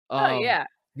yourself. Oh yeah,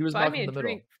 he was Malcolm in the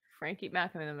Middle. Frankie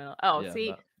Malcolm in the Middle. Oh, yeah,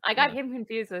 see, I got him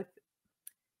confused with.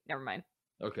 Never mind.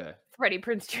 Okay. Freddie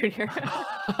Prinze Jr.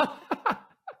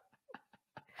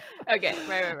 Okay,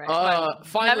 right.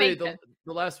 Finally, the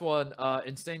last one,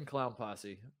 Insane Clown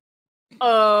Posse.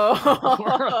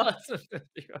 Oh,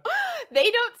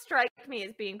 they don't strike me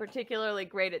as being particularly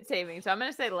great at saving, so I'm going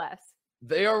to say less.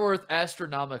 They are worth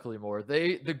astronomically more.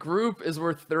 The group is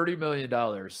worth $30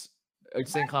 million.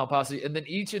 Insane Clown Posse, and then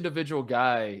each individual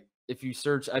guy, if you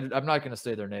search, I'm not going to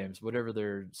say their names, whatever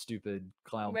their stupid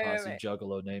Clown Posse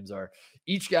Juggalo names are.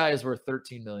 Each guy is worth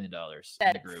 $13 million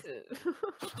in the group.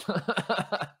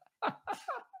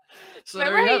 So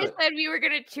remember how you said you were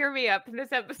going to cheer me up in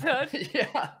this episode?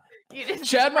 Yeah.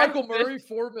 Chad Michael Murray,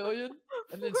 $4 million,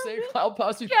 and then Insane Clown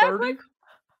Posse, 30.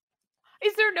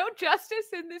 Is there no justice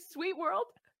in this sweet world?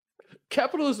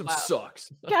 Capitalism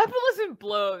sucks. Capitalism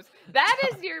blows. That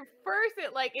is your first.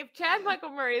 Like, if Chad Michael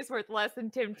Murray is worth less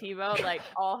than Tim Tebow, like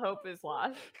all hope is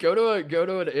lost. Go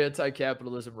to an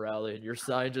anti-capitalism rally, and your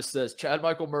sign just says Chad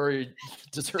Michael Murray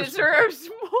deserves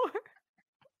more.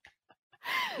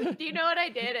 Do you know what I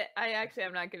did?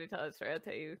 I'm not going to tell this story. I'll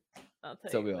tell you.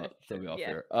 Tell me off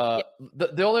here.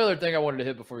 The only other thing I wanted to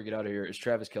hit before we get out of here is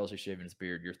Travis Kelce shaving his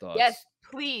beard. Your thoughts? Yes,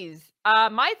 please.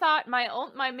 My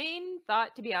main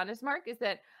thought, to be honest, Mark, is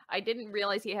that I didn't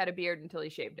realize he had a beard until he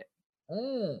shaved it.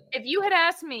 If you had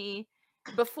asked me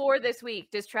before this week,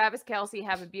 does Travis Kelce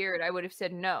have a beard? I would have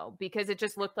said no, because it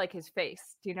just looked like his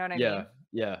face. Do you know what I mean?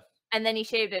 Yeah. And then he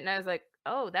shaved it, and I was like,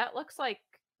 oh, that looks like,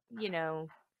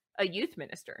 a youth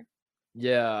minister.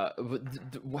 Yeah,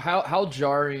 how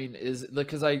jarring is,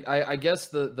 because I guess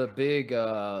the big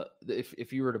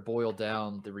if you were to boil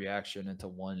down the reaction into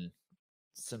one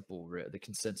simple the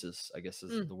consensus, I guess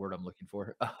is the word I'm looking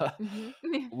for,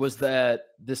 was that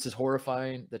this is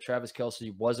horrifying, that Travis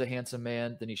Kelce was a handsome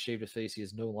man, then he shaved his face, he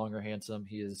is no longer handsome,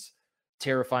 he is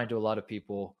terrifying to a lot of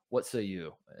people. What say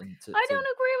you? I don't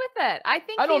agree with that. I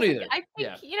don't either.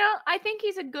 I think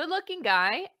he's a good-looking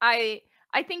guy.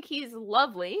 I think he's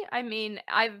lovely. I mean,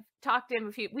 I've talked to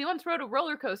him we once rode a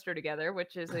roller coaster together,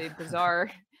 which is a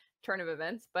bizarre turn of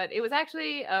events, but it was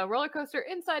actually a roller coaster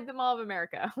inside the Mall of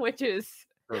America, which is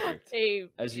perfect.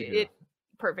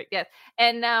 Perfect, yes.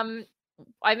 And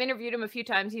I've interviewed him a few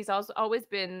times. He's also always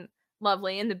been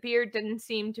lovely, and the beard didn't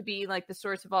seem to be like the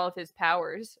source of all of his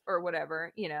powers or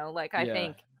whatever. I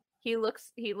think he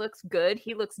looks good.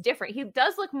 He looks different. He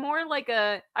does look more like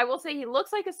I will say he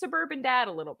looks like a suburban dad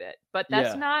a little bit, but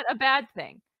that's not a bad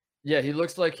thing. Yeah, he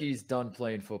looks like he's done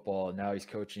playing football and now he's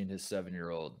coaching his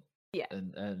 7-year-old. Yeah.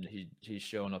 And he's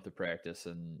showing up to practice,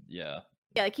 and yeah.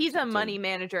 Yeah, like he's a money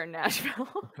manager in Nashville.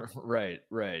 Right.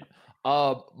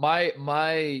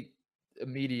 My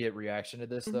immediate reaction to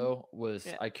this though was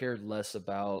I cared less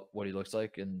about what he looks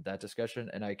like in that discussion,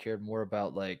 and I cared more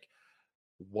about like,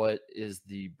 what is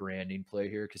the branding play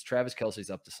here? Because Travis Kelce's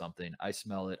up to something. I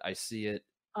smell it. I see it.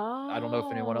 I don't know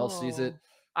if anyone else sees it.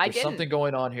 There's something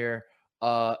going on here.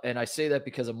 And I say that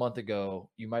because a month ago,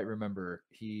 you might remember,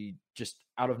 he just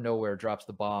out of nowhere drops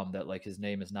the bomb that like his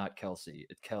name is not Kelce,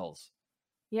 it's Kells.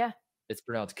 Yeah. It's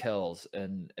pronounced Kells,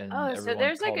 and Oh, so everyone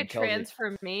there's like called a him Kelsey.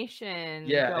 transformation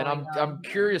Yeah, and going I'm on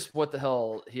here. curious what the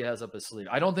hell he has up his sleeve.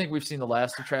 I don't think we've seen the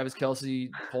last of Travis Kelce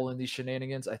pulling these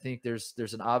shenanigans. I think there's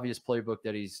an obvious playbook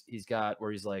that he's got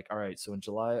where he's like, all right, so in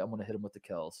July I'm gonna hit him with the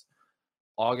Kells.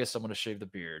 August I'm gonna shave the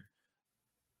beard.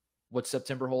 What's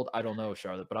September hold? I don't know,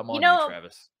 Charlotte, but I'm on you,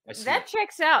 Travis. I see that it.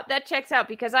 checks out. That checks out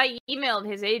because I emailed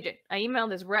his agent. I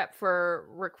emailed his rep for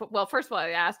well, first of all, I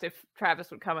asked if Travis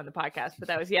would come on the podcast, but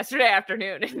that was yesterday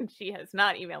afternoon, and she has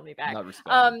not emailed me back. Not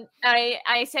responding.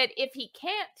 I said if he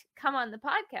can't come on the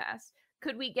podcast,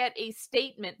 could we get a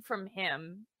statement from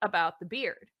him about the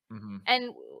beard? Mm-hmm.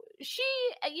 And she,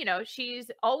 she's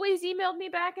always emailed me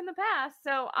back in the past,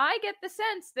 so I get the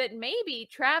sense that maybe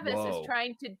Travis is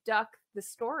trying to duck the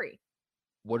story.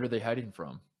 What are they hiding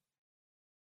from?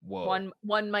 Whoa.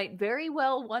 One might very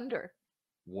well wonder.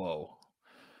 Whoa.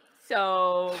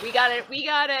 So we got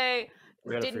a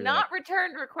did not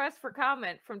return request for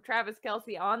comment from Travis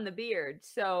Kelce on the beard.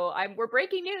 So we're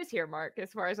breaking news here, Mark,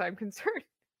 as far as I'm concerned.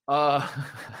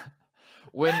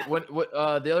 When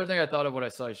the other thing I thought of when I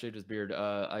saw he shaved his beard,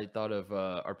 I thought of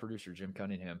our producer Jim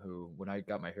Cunningham, who when I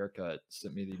got my haircut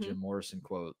sent me the Jim Morrison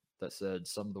quote that said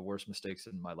some of the worst mistakes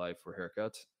in my life were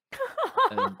haircuts.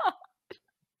 And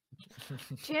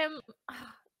Jim,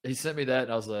 he sent me that,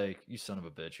 and I was like, "You son of a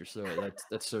bitch! You're so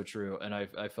that's so true." And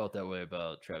I felt that way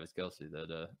about Travis Kelce.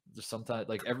 That just sometimes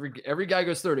like every guy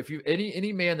goes through it. If you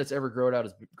any man that's ever grown out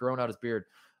his beard,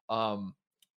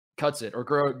 cuts it or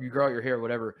you grow out your hair,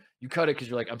 whatever, you cut it because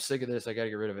you're like, I'm sick of this, I gotta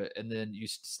get rid of it, and then you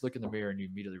look in the mirror and you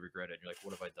immediately regret it. And you're like,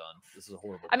 what have I done? This is a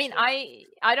horrible mistake. I mean,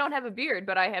 I don't have a beard,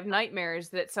 but I have nightmares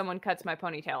that someone cuts my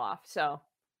ponytail off. So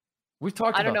we've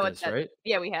talked about this, right?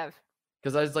 Yeah, we have.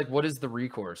 Because I was like, what is the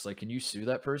recourse? Like, can you sue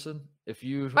that person if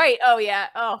you right? Oh yeah.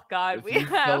 Oh God. If you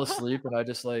fell asleep and I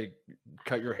just like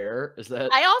cut your hair, is that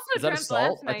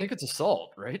assault? I think it's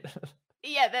assault, right?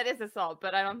 Yeah, that is assault,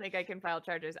 but I don't think I can file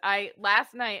charges.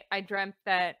 Last night I dreamt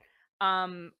that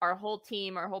our whole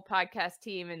podcast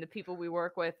team and the people we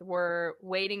work with were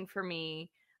waiting for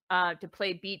me to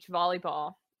play beach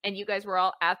volleyball, and you guys were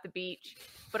all at the beach,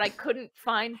 but I couldn't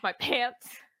find my pants.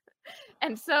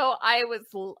 And so I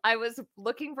was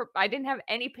looking for, I didn't have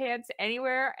any pants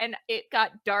anywhere, and it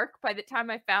got dark by the time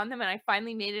I found them, and I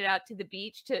finally made it out to the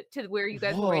beach to where you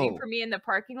guys were waiting for me in the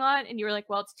parking lot, and you were like,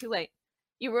 well, it's too late.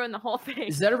 You ruined the whole thing.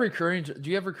 Is that a recurring? Do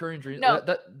you have recurring dreams? No,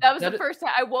 that was the first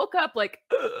time I woke up like.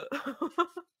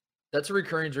 That's a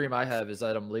recurring dream I have, is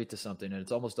that I'm late to something, and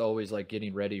it's almost always like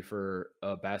getting ready for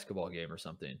a basketball game or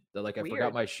something. That like I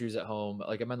forgot my shoes at home.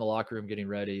 Like I'm in the locker room getting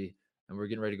ready, and we're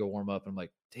getting ready to go warm up. And I'm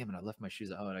like, damn it, I left my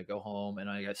shoes at home. And I go home, and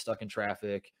I got stuck in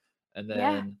traffic, and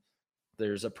then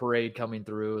there's a parade coming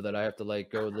through that I have to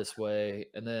like go this way,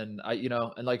 and then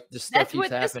and like this stuff keeps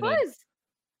happening.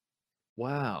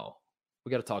 Wow. We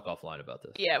got to talk offline about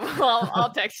this. Yeah, well, I'll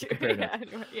text you.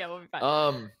 Yeah, we'll be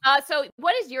fine. So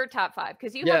what is your top 5?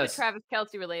 Because you have the Travis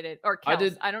Kelce related, or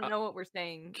Kels. I don't know what we're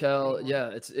saying.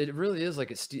 Yeah, it really is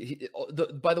like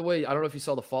by the way, I don't know if you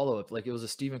saw the follow-up. Like it was a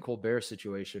Stephen Colbert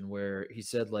situation where he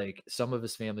said like some of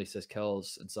his family says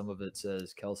Kels and some of it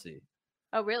says Kelce.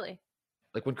 Oh, really?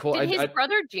 Like when Did his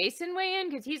brother Jason weigh in?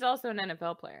 Because he's also an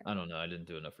NFL player. I don't know. I didn't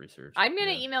do enough research. I'm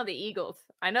gonna email the Eagles.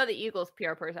 I know the Eagles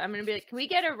PR person. I'm gonna be like, can we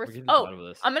get I'm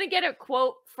gonna get a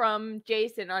quote from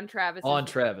Jason on Travis.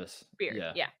 Travis. Beard.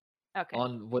 Yeah. Okay.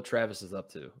 On what Travis is up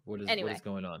to. What is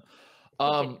going on?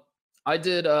 I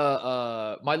did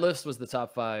my list was the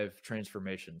top 5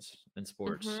 transformations in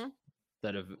sports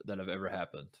that have ever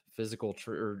happened. Physical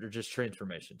or just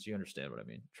transformations. You understand what I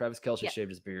mean? Travis Kelce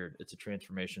shaved his beard. It's a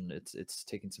transformation. It's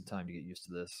taking some time to get used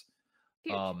to this.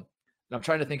 Huge. And I'm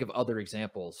trying to think of other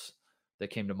examples that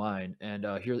came to mind. And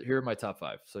here are my top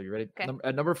 5. So you ready? Okay.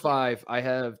 At number 5, I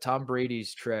have Tom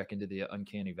Brady's trek into the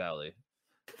uncanny valley,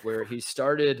 where he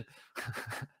started,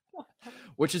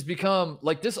 which has become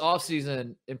like this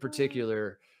offseason in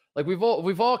particular. Like we've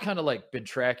all kind of like been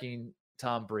tracking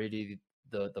Tom Brady,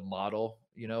 the model,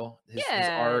 his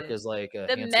arc is like a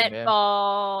the Met man.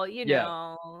 Ball,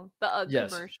 the UGG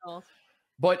commercials.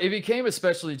 But it became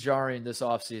especially jarring this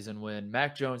offseason when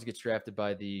Mac Jones gets drafted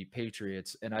by the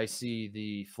Patriots, and I see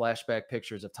the flashback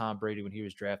pictures of Tom Brady when he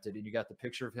was drafted, and you got the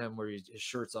picture of him where his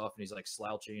shirt's off and he's like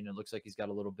slouching and it looks like he's got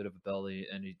a little bit of a belly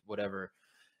and whatever.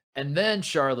 And then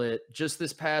Charlotte, just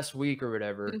this past week or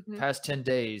whatever, past 10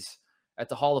 days at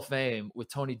the Hall of Fame with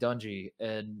Tony Dungy,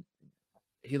 and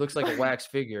he looks like a wax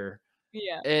figure.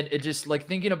 Yeah. And it just like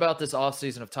thinking about this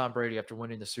offseason of Tom Brady after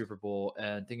winning the Super Bowl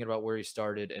and thinking about where he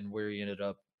started and where he ended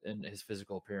up in his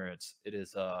physical appearance. It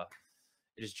is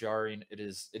jarring. It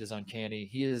is uncanny.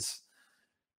 He is,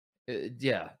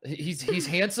 he's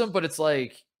handsome, but it's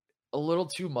like a little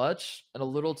too much and a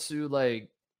little too like.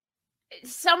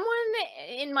 Someone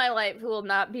in my life who will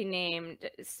not be named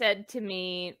said to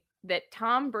me that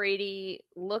Tom Brady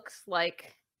looks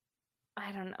like,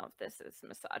 I don't know if this is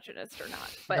misogynist or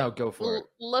not, but no, go for it.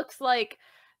 Looks like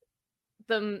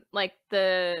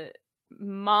the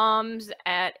moms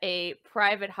at a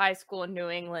private high school in New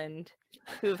England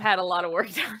who've had a lot of work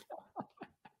done.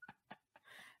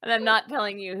 And I'm not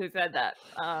telling you who said that,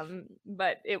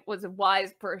 but it was a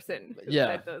wise person who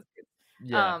said those things.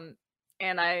 Yeah.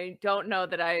 And I don't know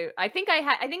that I think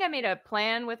I made a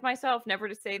plan with myself never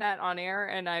to say that on air,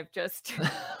 and I've just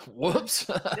whoops,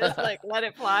 just like let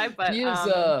it fly. But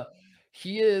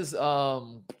he is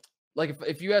like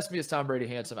if you ask me, is Tom Brady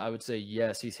handsome? I would say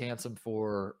yes, he's handsome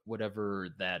for whatever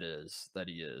that is that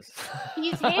he is.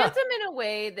 He's handsome in a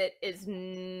way that is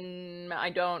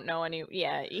I don't know any.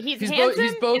 Yeah, he's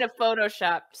handsome in a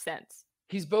Photoshop sense.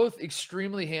 He's both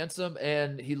extremely handsome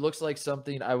and he looks like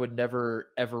something I would never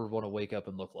ever want to wake up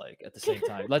and look like at the same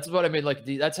time. That's what I mean. Like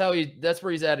that's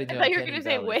where he's at. I thought you were gonna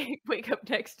say wake up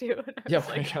next to. Yeah,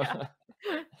 like,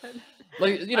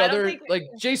 like they're like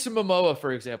Jason Momoa,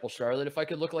 for example. Charlotte, if I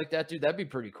could look like that dude, that'd be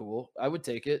pretty cool. I would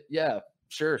take it. Yeah,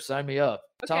 sure, sign me up.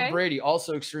 Okay. Tom Brady,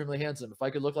 also extremely handsome. If I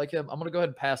could look like him, I'm gonna go ahead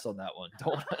and pass on that one.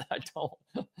 I don't.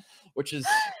 Which is.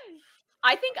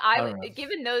 I think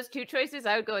given those two choices,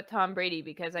 I would go with Tom Brady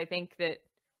because I think that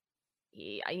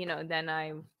then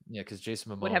I because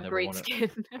Jason Momoa would have great skin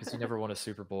because he never won a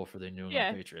Super Bowl for the New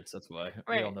England Patriots. That's why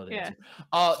we all know the answer.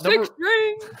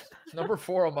 Number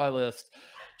 4 on my list,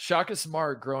 Shaka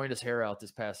Smart growing his hair out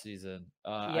this past season.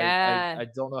 I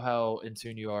don't know how in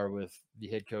tune you are with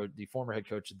the former head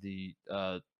coach of the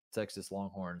Texas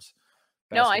Longhorns.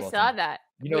 No, I saw that.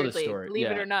 You know the story,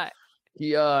 believe it or not.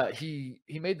 He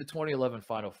made the 2011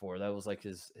 Final Four. That was like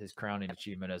his crowning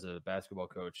achievement as a basketball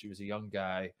coach. He was a young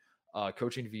guy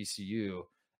coaching VCU,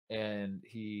 and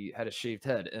he had a shaved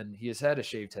head, and he has had a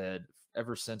shaved head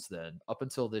ever since then. Up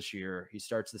until this year, he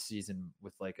starts the season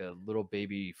with like a little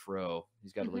baby fro.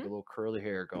 He's got like a little curly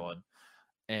hair going,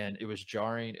 and it was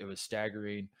jarring. It was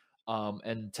staggering.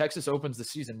 And Texas opens the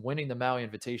season winning the Maui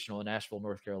Invitational in Asheville,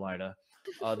 North Carolina.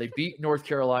 They beat North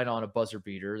Carolina on a buzzer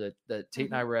beater that Tate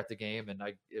and I were at the game, and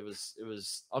it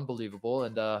was unbelievable.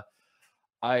 And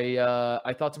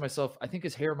I thought to myself, I think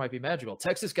his hair might be magical.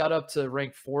 Texas got up to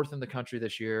rank 4th in the country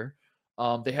this year.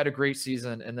 They had a great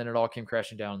season, and then it all came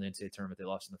crashing down in the NCAA tournament. They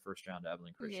lost in the first round to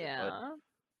Abilene Christian. Yeah.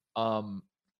 But,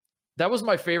 that was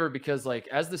my favorite because like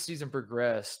as the season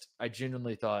progressed, I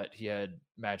genuinely thought he had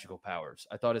magical powers.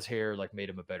 I thought his hair like made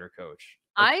him a better coach.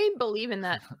 I believe in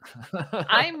that.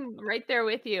 I'm right there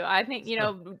with you. I think,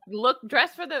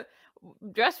 dress for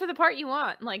the part you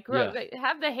want. Like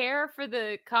have the hair for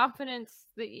the confidence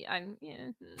that I'm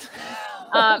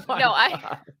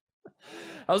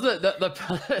How's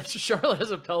the Charlotte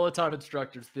has a Peloton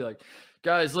instructor to be like,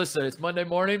 guys, listen, it's Monday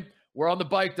morning. We're on the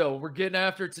bike though. We're getting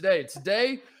after it today.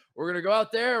 Today we're gonna go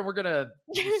out there and we're gonna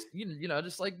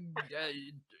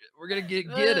we're gonna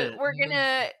get it. We're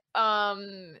gonna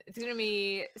it's gonna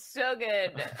be so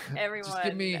good, everyone. Just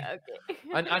give me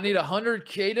I need 100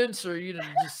 cadence, or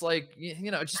just like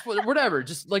just whatever.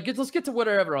 Just like let's get to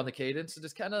whatever on the cadence and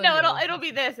just kind of it'll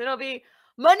be this. It'll be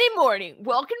Monday morning.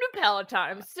 Welcome to Peloton.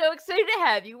 I'm so excited to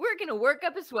have you. We're gonna work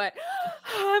up a sweat.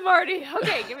 I'm already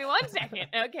okay. Give me 1 second.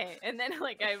 Okay, and then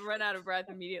I run out of breath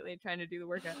immediately trying to do the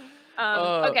workout.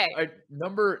 Okay.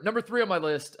 Number 3 on my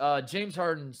list. James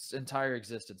Harden's entire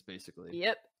existence, basically.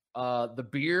 Yep. The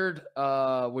beard,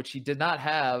 which he did not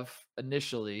have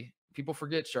initially. People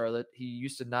forget, Charlotte. He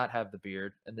used to not have the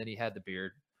beard, and then he had the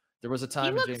beard. There was a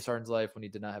time in James Harden's life when he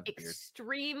did not have the beard.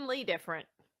 Extremely different.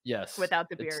 Yes. Without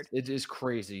the beard. It is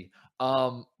crazy.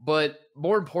 But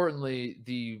more importantly,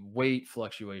 the weight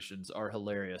fluctuations are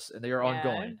hilarious, and they are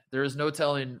ongoing. There is no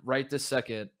telling right this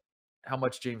second how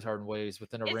much James Harden weighs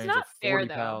within a range of 40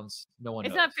 pounds. No one knows.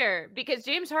 It's not fair because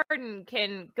James Harden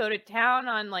can go to town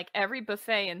on like every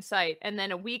buffet in sight and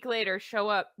then a week later show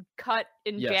up cut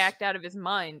and jacked out of his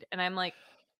mind. And I'm like,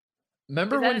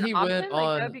 remember when he went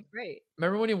on that'd be great.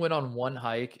 Remember when he went on one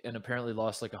hike and apparently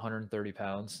lost like 130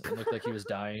 pounds and looked like he was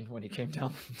dying when he came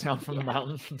down from the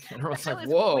mountain? And everyone's like,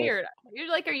 whoa. Weird. You're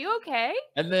like, are you okay?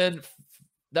 And then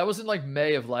that was in like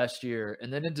May of last year.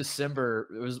 And then in December,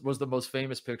 it was the most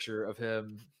famous picture of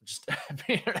him just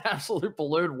being an absolute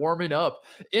balloon warming up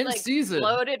in season.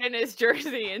 Loaded in his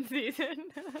jersey in season.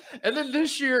 And then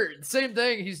this year, same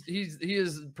thing. He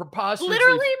is preposterously.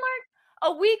 Literally, Mark,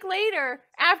 a week later,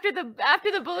 after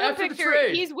the balloon picture,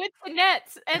 he's with the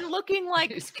Nets and looking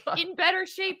like in better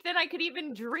shape than I could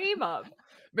even dream of.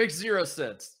 Makes zero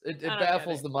sense. It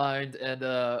baffles the mind. And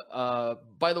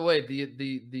by the way,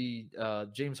 the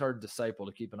James Harden disciple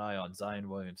to keep an eye on, Zion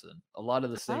Williamson. A lot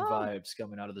of the same vibes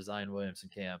coming out of the Zion Williamson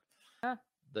camp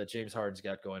that James Harden's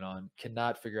got going on.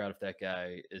 Cannot figure out if that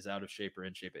guy is out of shape or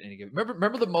in shape at any given.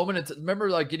 Remember the moment. Remember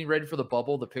like getting ready for the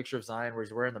bubble, the picture of Zion where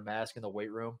he's wearing the mask in the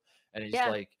weight room and he's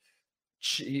like,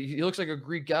 he looks like a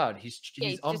Greek god. He's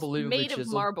unbelievably made chiseled.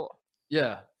 of marble.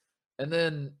 Yeah, and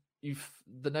then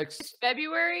the next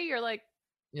February, you're like,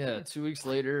 2 weeks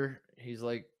later, he's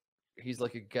like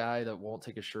a guy that won't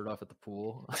take his shirt off at the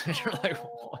pool. You're like,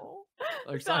 what?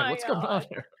 Like, Zion, what's going on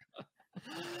here?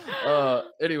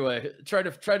 Anyway, try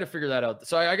to figure that out.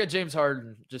 So I got James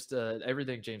Harden. Just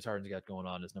everything James Harden's got going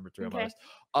on is number 3 on my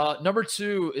list. Number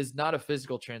 2 is not a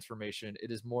physical transformation.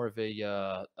 It is more of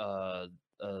a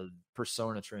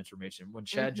persona transformation. When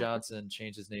Chad Johnson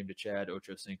changed his name to Chad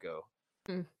Ochocinco.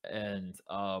 And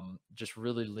just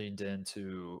really leaned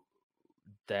into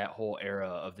that whole era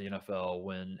of the NFL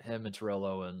when him and Terrell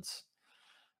Owens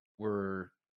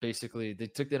were basically, they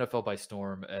took the NFL by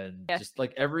storm, and just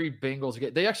like every Bengals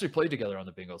game, they actually played together on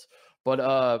the Bengals.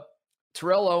 But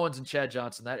Terrell Owens and Chad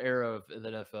Johnson, that era of the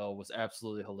NFL was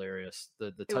absolutely hilarious.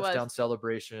 The touchdown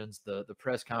celebrations, the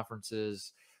press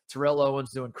conferences, Terrell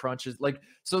Owens doing crunches. Like,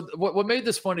 so what made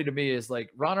this funny to me is like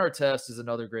Ron Artest is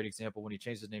another great example when he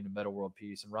changed his name to Meta World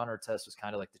Peace. And Ron Artest was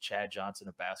kind of like the Chad Johnson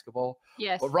of basketball.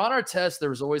 Yes. But Ron Artest, there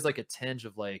was always like a tinge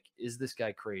of like, is this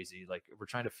guy crazy? Like, we're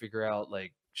trying to figure out,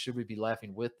 like, should we be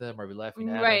laughing with them? Are we laughing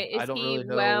at him? I don't really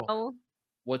know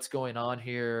what's going on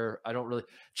here. I don't really.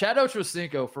 Chad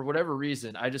Ochocinco, for whatever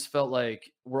reason, I just felt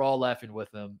like we're all laughing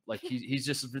with him. Like he's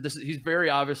very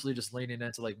obviously just leaning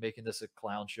into like making this a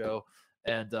clown show.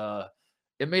 And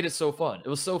it made it so fun. It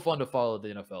was so fun to follow the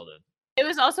NFL then. It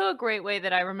was also a great way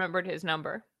that I remembered his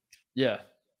number. Yeah,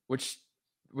 which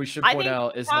we should point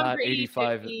out is not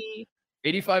 85.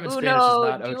 85 in Spanish is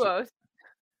not Ocho.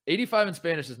 85 in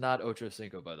Spanish is not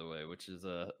Ochocinco, by the way, which is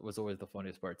was always the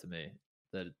funniest part to me.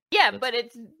 But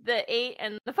it's the 8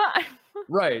 and the 5.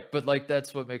 Right, but like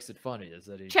that's what makes it funny is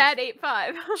that he Chad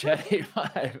 8-5. Chad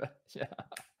 8-5. Yeah.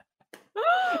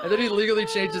 And then he legally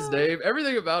changed his name.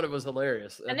 Everything about it was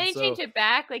hilarious. And then he changed it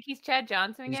back. Like, he's Chad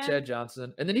Johnson again. He's Chad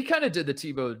Johnson. And then he kind of did the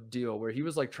Tebow deal where he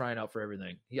was like trying out for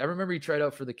everything. I remember he tried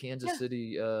out for the Kansas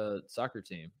City soccer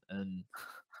team and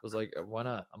was like, why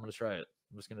not? I'm going to try it.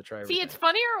 I'm just going to try everything. See, it's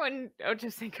funnier when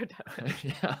Ochocinco does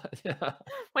it. Yeah.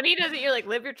 When he does it, you're like,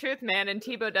 live your truth, man. And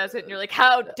Tebow does it, and you're like,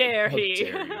 how dare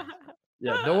he?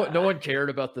 Yeah, no one cared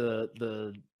about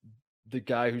the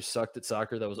guy who sucked at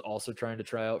soccer that was also trying to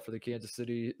try out for the Kansas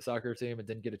City soccer team and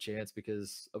didn't get a chance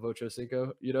because of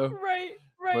Ochocinco, you know? Right.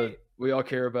 But we all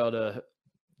care about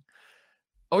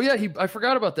oh yeah, I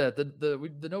forgot about that.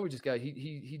 The Norwegian guy,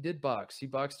 he did box. He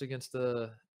boxed against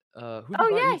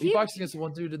he boxed against the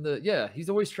one dude he's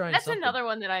always trying. That's something. Another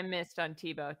one that I missed on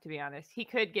Tebow, to be honest. He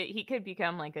could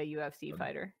become like a UFC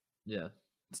fighter. Yeah.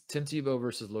 It's Tim Tebow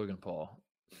versus Logan Paul.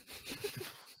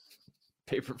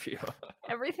 Pay-per-view.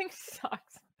 Everything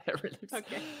sucks. Everything sucks.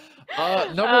 Okay.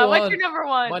 Number one. What's your number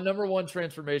one? My number one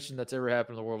transformation that's ever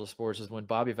happened in the world of sports is when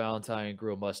Bobby Valentine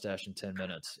grew a mustache in 10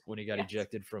 minutes when he got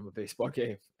ejected from a baseball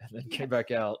game and then came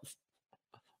back out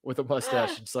with a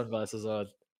mustache and sunglasses on.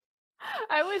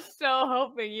 I was so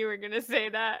hoping you were gonna say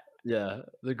that. Yeah,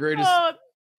 the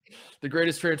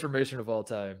greatest transformation of all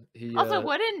time. Also,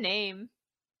 what a name.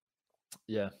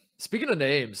 Yeah. Speaking of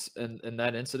names and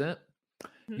that incident,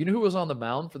 you know who was on the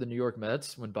mound for the New York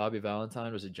Mets when Bobby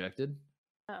Valentine was ejected?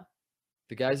 Oh.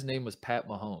 The guy's name was Pat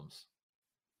Mahomes.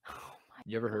 Oh my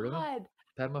You ever heard of him?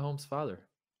 Pat Mahomes' father.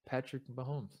 Patrick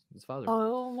Mahomes, his father.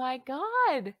 Oh my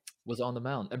God. Was on the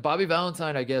mound. And Bobby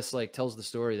Valentine, I guess, like tells the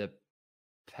story that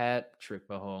Patrick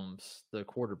Mahomes, the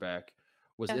quarterback,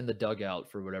 was in the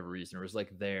dugout for whatever reason, or was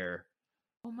like there.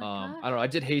 Oh my God. I don't know. I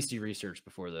did hasty research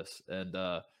before this, and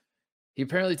he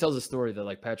apparently tells a story that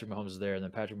like Patrick Mahomes is there, and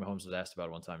then Patrick Mahomes was asked about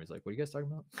it one time. He's like, "What are you guys talking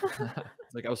about?"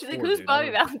 Like I was like, "Who's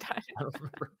Bobby Valentine?" I don't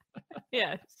remember.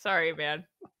 Yeah, sorry, man,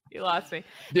 you lost me.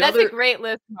 That's a great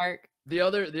list, Mark. The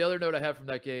other note I have from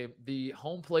that game: the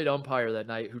home plate umpire that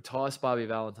night who tossed Bobby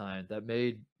Valentine, that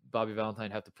made Bobby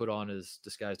Valentine have to put on his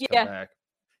disguise to come back.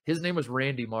 His name was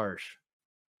Randy Marsh.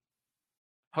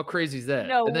 How crazy is that?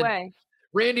 No way.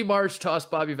 Randy Marsh tossed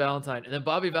Bobby Valentine, and then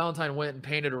Bobby Valentine went and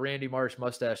painted a Randy Marsh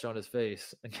mustache on his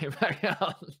face and came back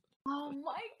out. Oh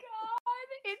my God,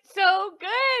 it's so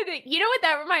good. You know what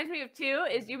that reminds me of too?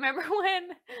 Is you remember when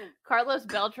Carlos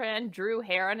Beltran drew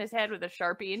hair on his head with a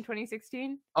Sharpie in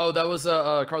 2016? Oh, that was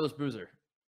Carlos Boozer.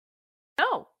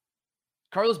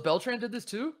 Carlos Beltran did this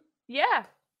too? Yeah.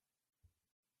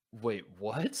 Wait,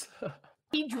 what?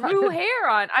 He drew hair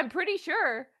on. I'm pretty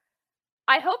sure.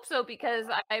 I hope so because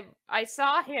I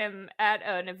saw him at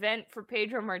an event for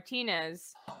Pedro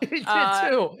Martinez. He did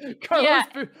too. Carlos,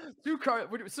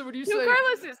 so when you say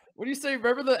Carloses. When you say,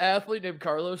 remember the athlete named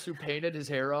Carlos who painted his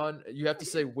hair on? You have to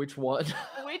say which one.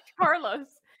 Which Carlos?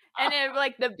 And then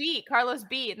like the B, Carlos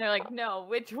B, and they're like, no,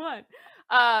 which one?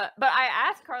 But I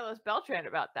asked Carlos Beltran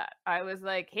about that. I was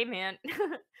like, hey man,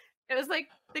 it was like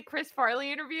the Chris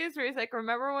Farley interviews where he's like,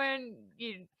 remember when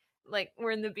you like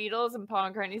were in the Beatles and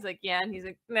Paul McCartney's like, yeah, and he's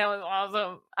like, that was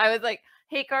awesome. I was like,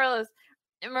 hey Carlos,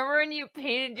 remember when you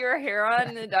painted your hair on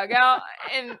in the dugout?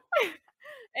 And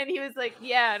he was like,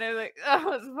 yeah, and I was like, that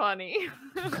was funny.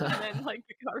 And then like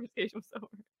the conversation was over.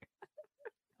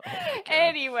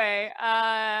 Anyway,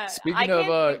 speaking I can't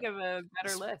of, think of a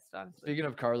better list, honestly. Speaking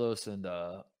of Carlos and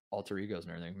alter egos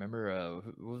and everything, remember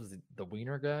who was the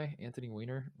Wiener guy, Anthony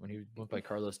Weiner, when he went by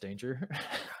Carlos Danger?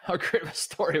 How great of a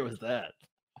story was that?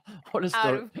 What a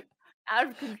story! Out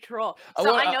of control.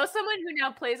 So I know someone who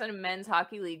now plays on a men's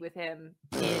hockey league with him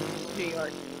in New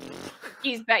York.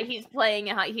 He's playing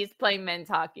men's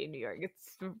hockey in New York.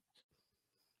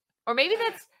 Or maybe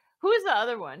that's who is the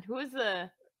other one? Who is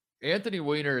the Anthony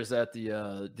Weiner is at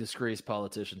the disgraced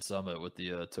politician summit with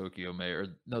the Tokyo mayor.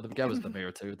 No, the guy was the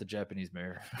mayor too, the Japanese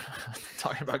mayor.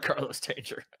 Talking about Carlos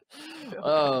Danger.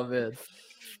 Oh man.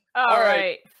 All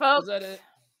right, folks. Is that it?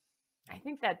 I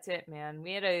think that's it, man.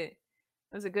 That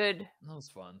was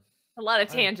fun. A lot of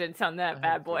tangents on that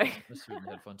bad boy. We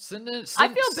had fun. I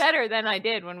feel better than I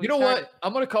did when we started. What?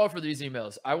 I'm going to call for these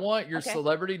emails. I want your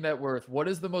celebrity net worth. What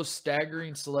is the most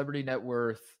staggering celebrity net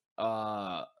worth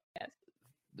thing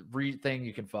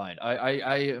you can find?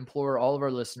 I implore all of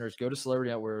our listeners, go to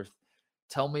Celebrity Net Worth.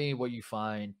 Tell me what you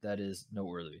find that is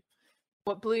noteworthy.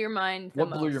 What blew your mind the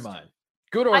most? Blew your mind?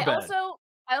 Good or bad?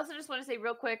 I also just want to say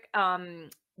real quick, on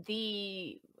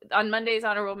Monday's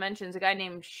honorable mentions, a guy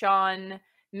named Sean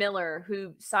Miller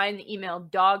who signed the email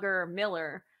Dogger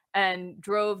Miller and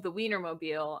drove the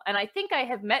Wienermobile. And I think I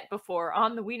have met before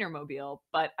on the Wienermobile,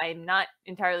 but I'm not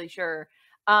entirely sure.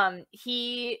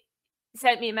 He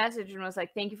sent me a message and was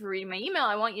like, thank you for reading my email.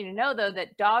 I want you to know, though,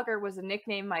 that Dogger was a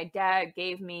nickname my dad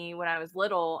gave me when I was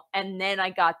little. And then I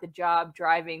got the job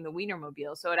driving the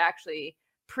Wienermobile. So it actually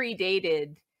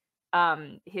predated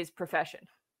his profession.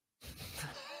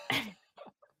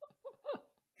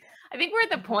 I think we're at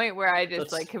the point where I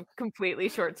just have completely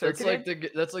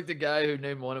short-circuited. That's like the guy who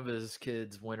named one of his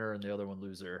kids winner and the other one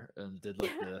loser and did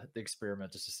like the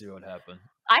experiment just to see what happened.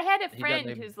 I had a friend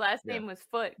whose last name was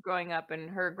Foot growing up, and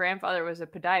her grandfather was a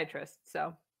podiatrist.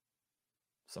 So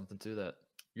something to that.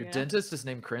 Your dentist is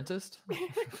named Crentist?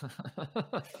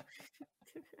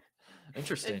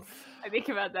 Interesting. I think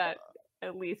about that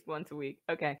at least once a week.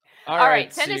 Okay. All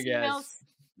right. Send us emails.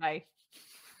 Bye.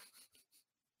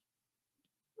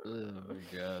 Oh my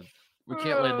god. We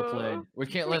can't land the plane. We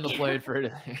can't land the plane for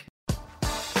anything.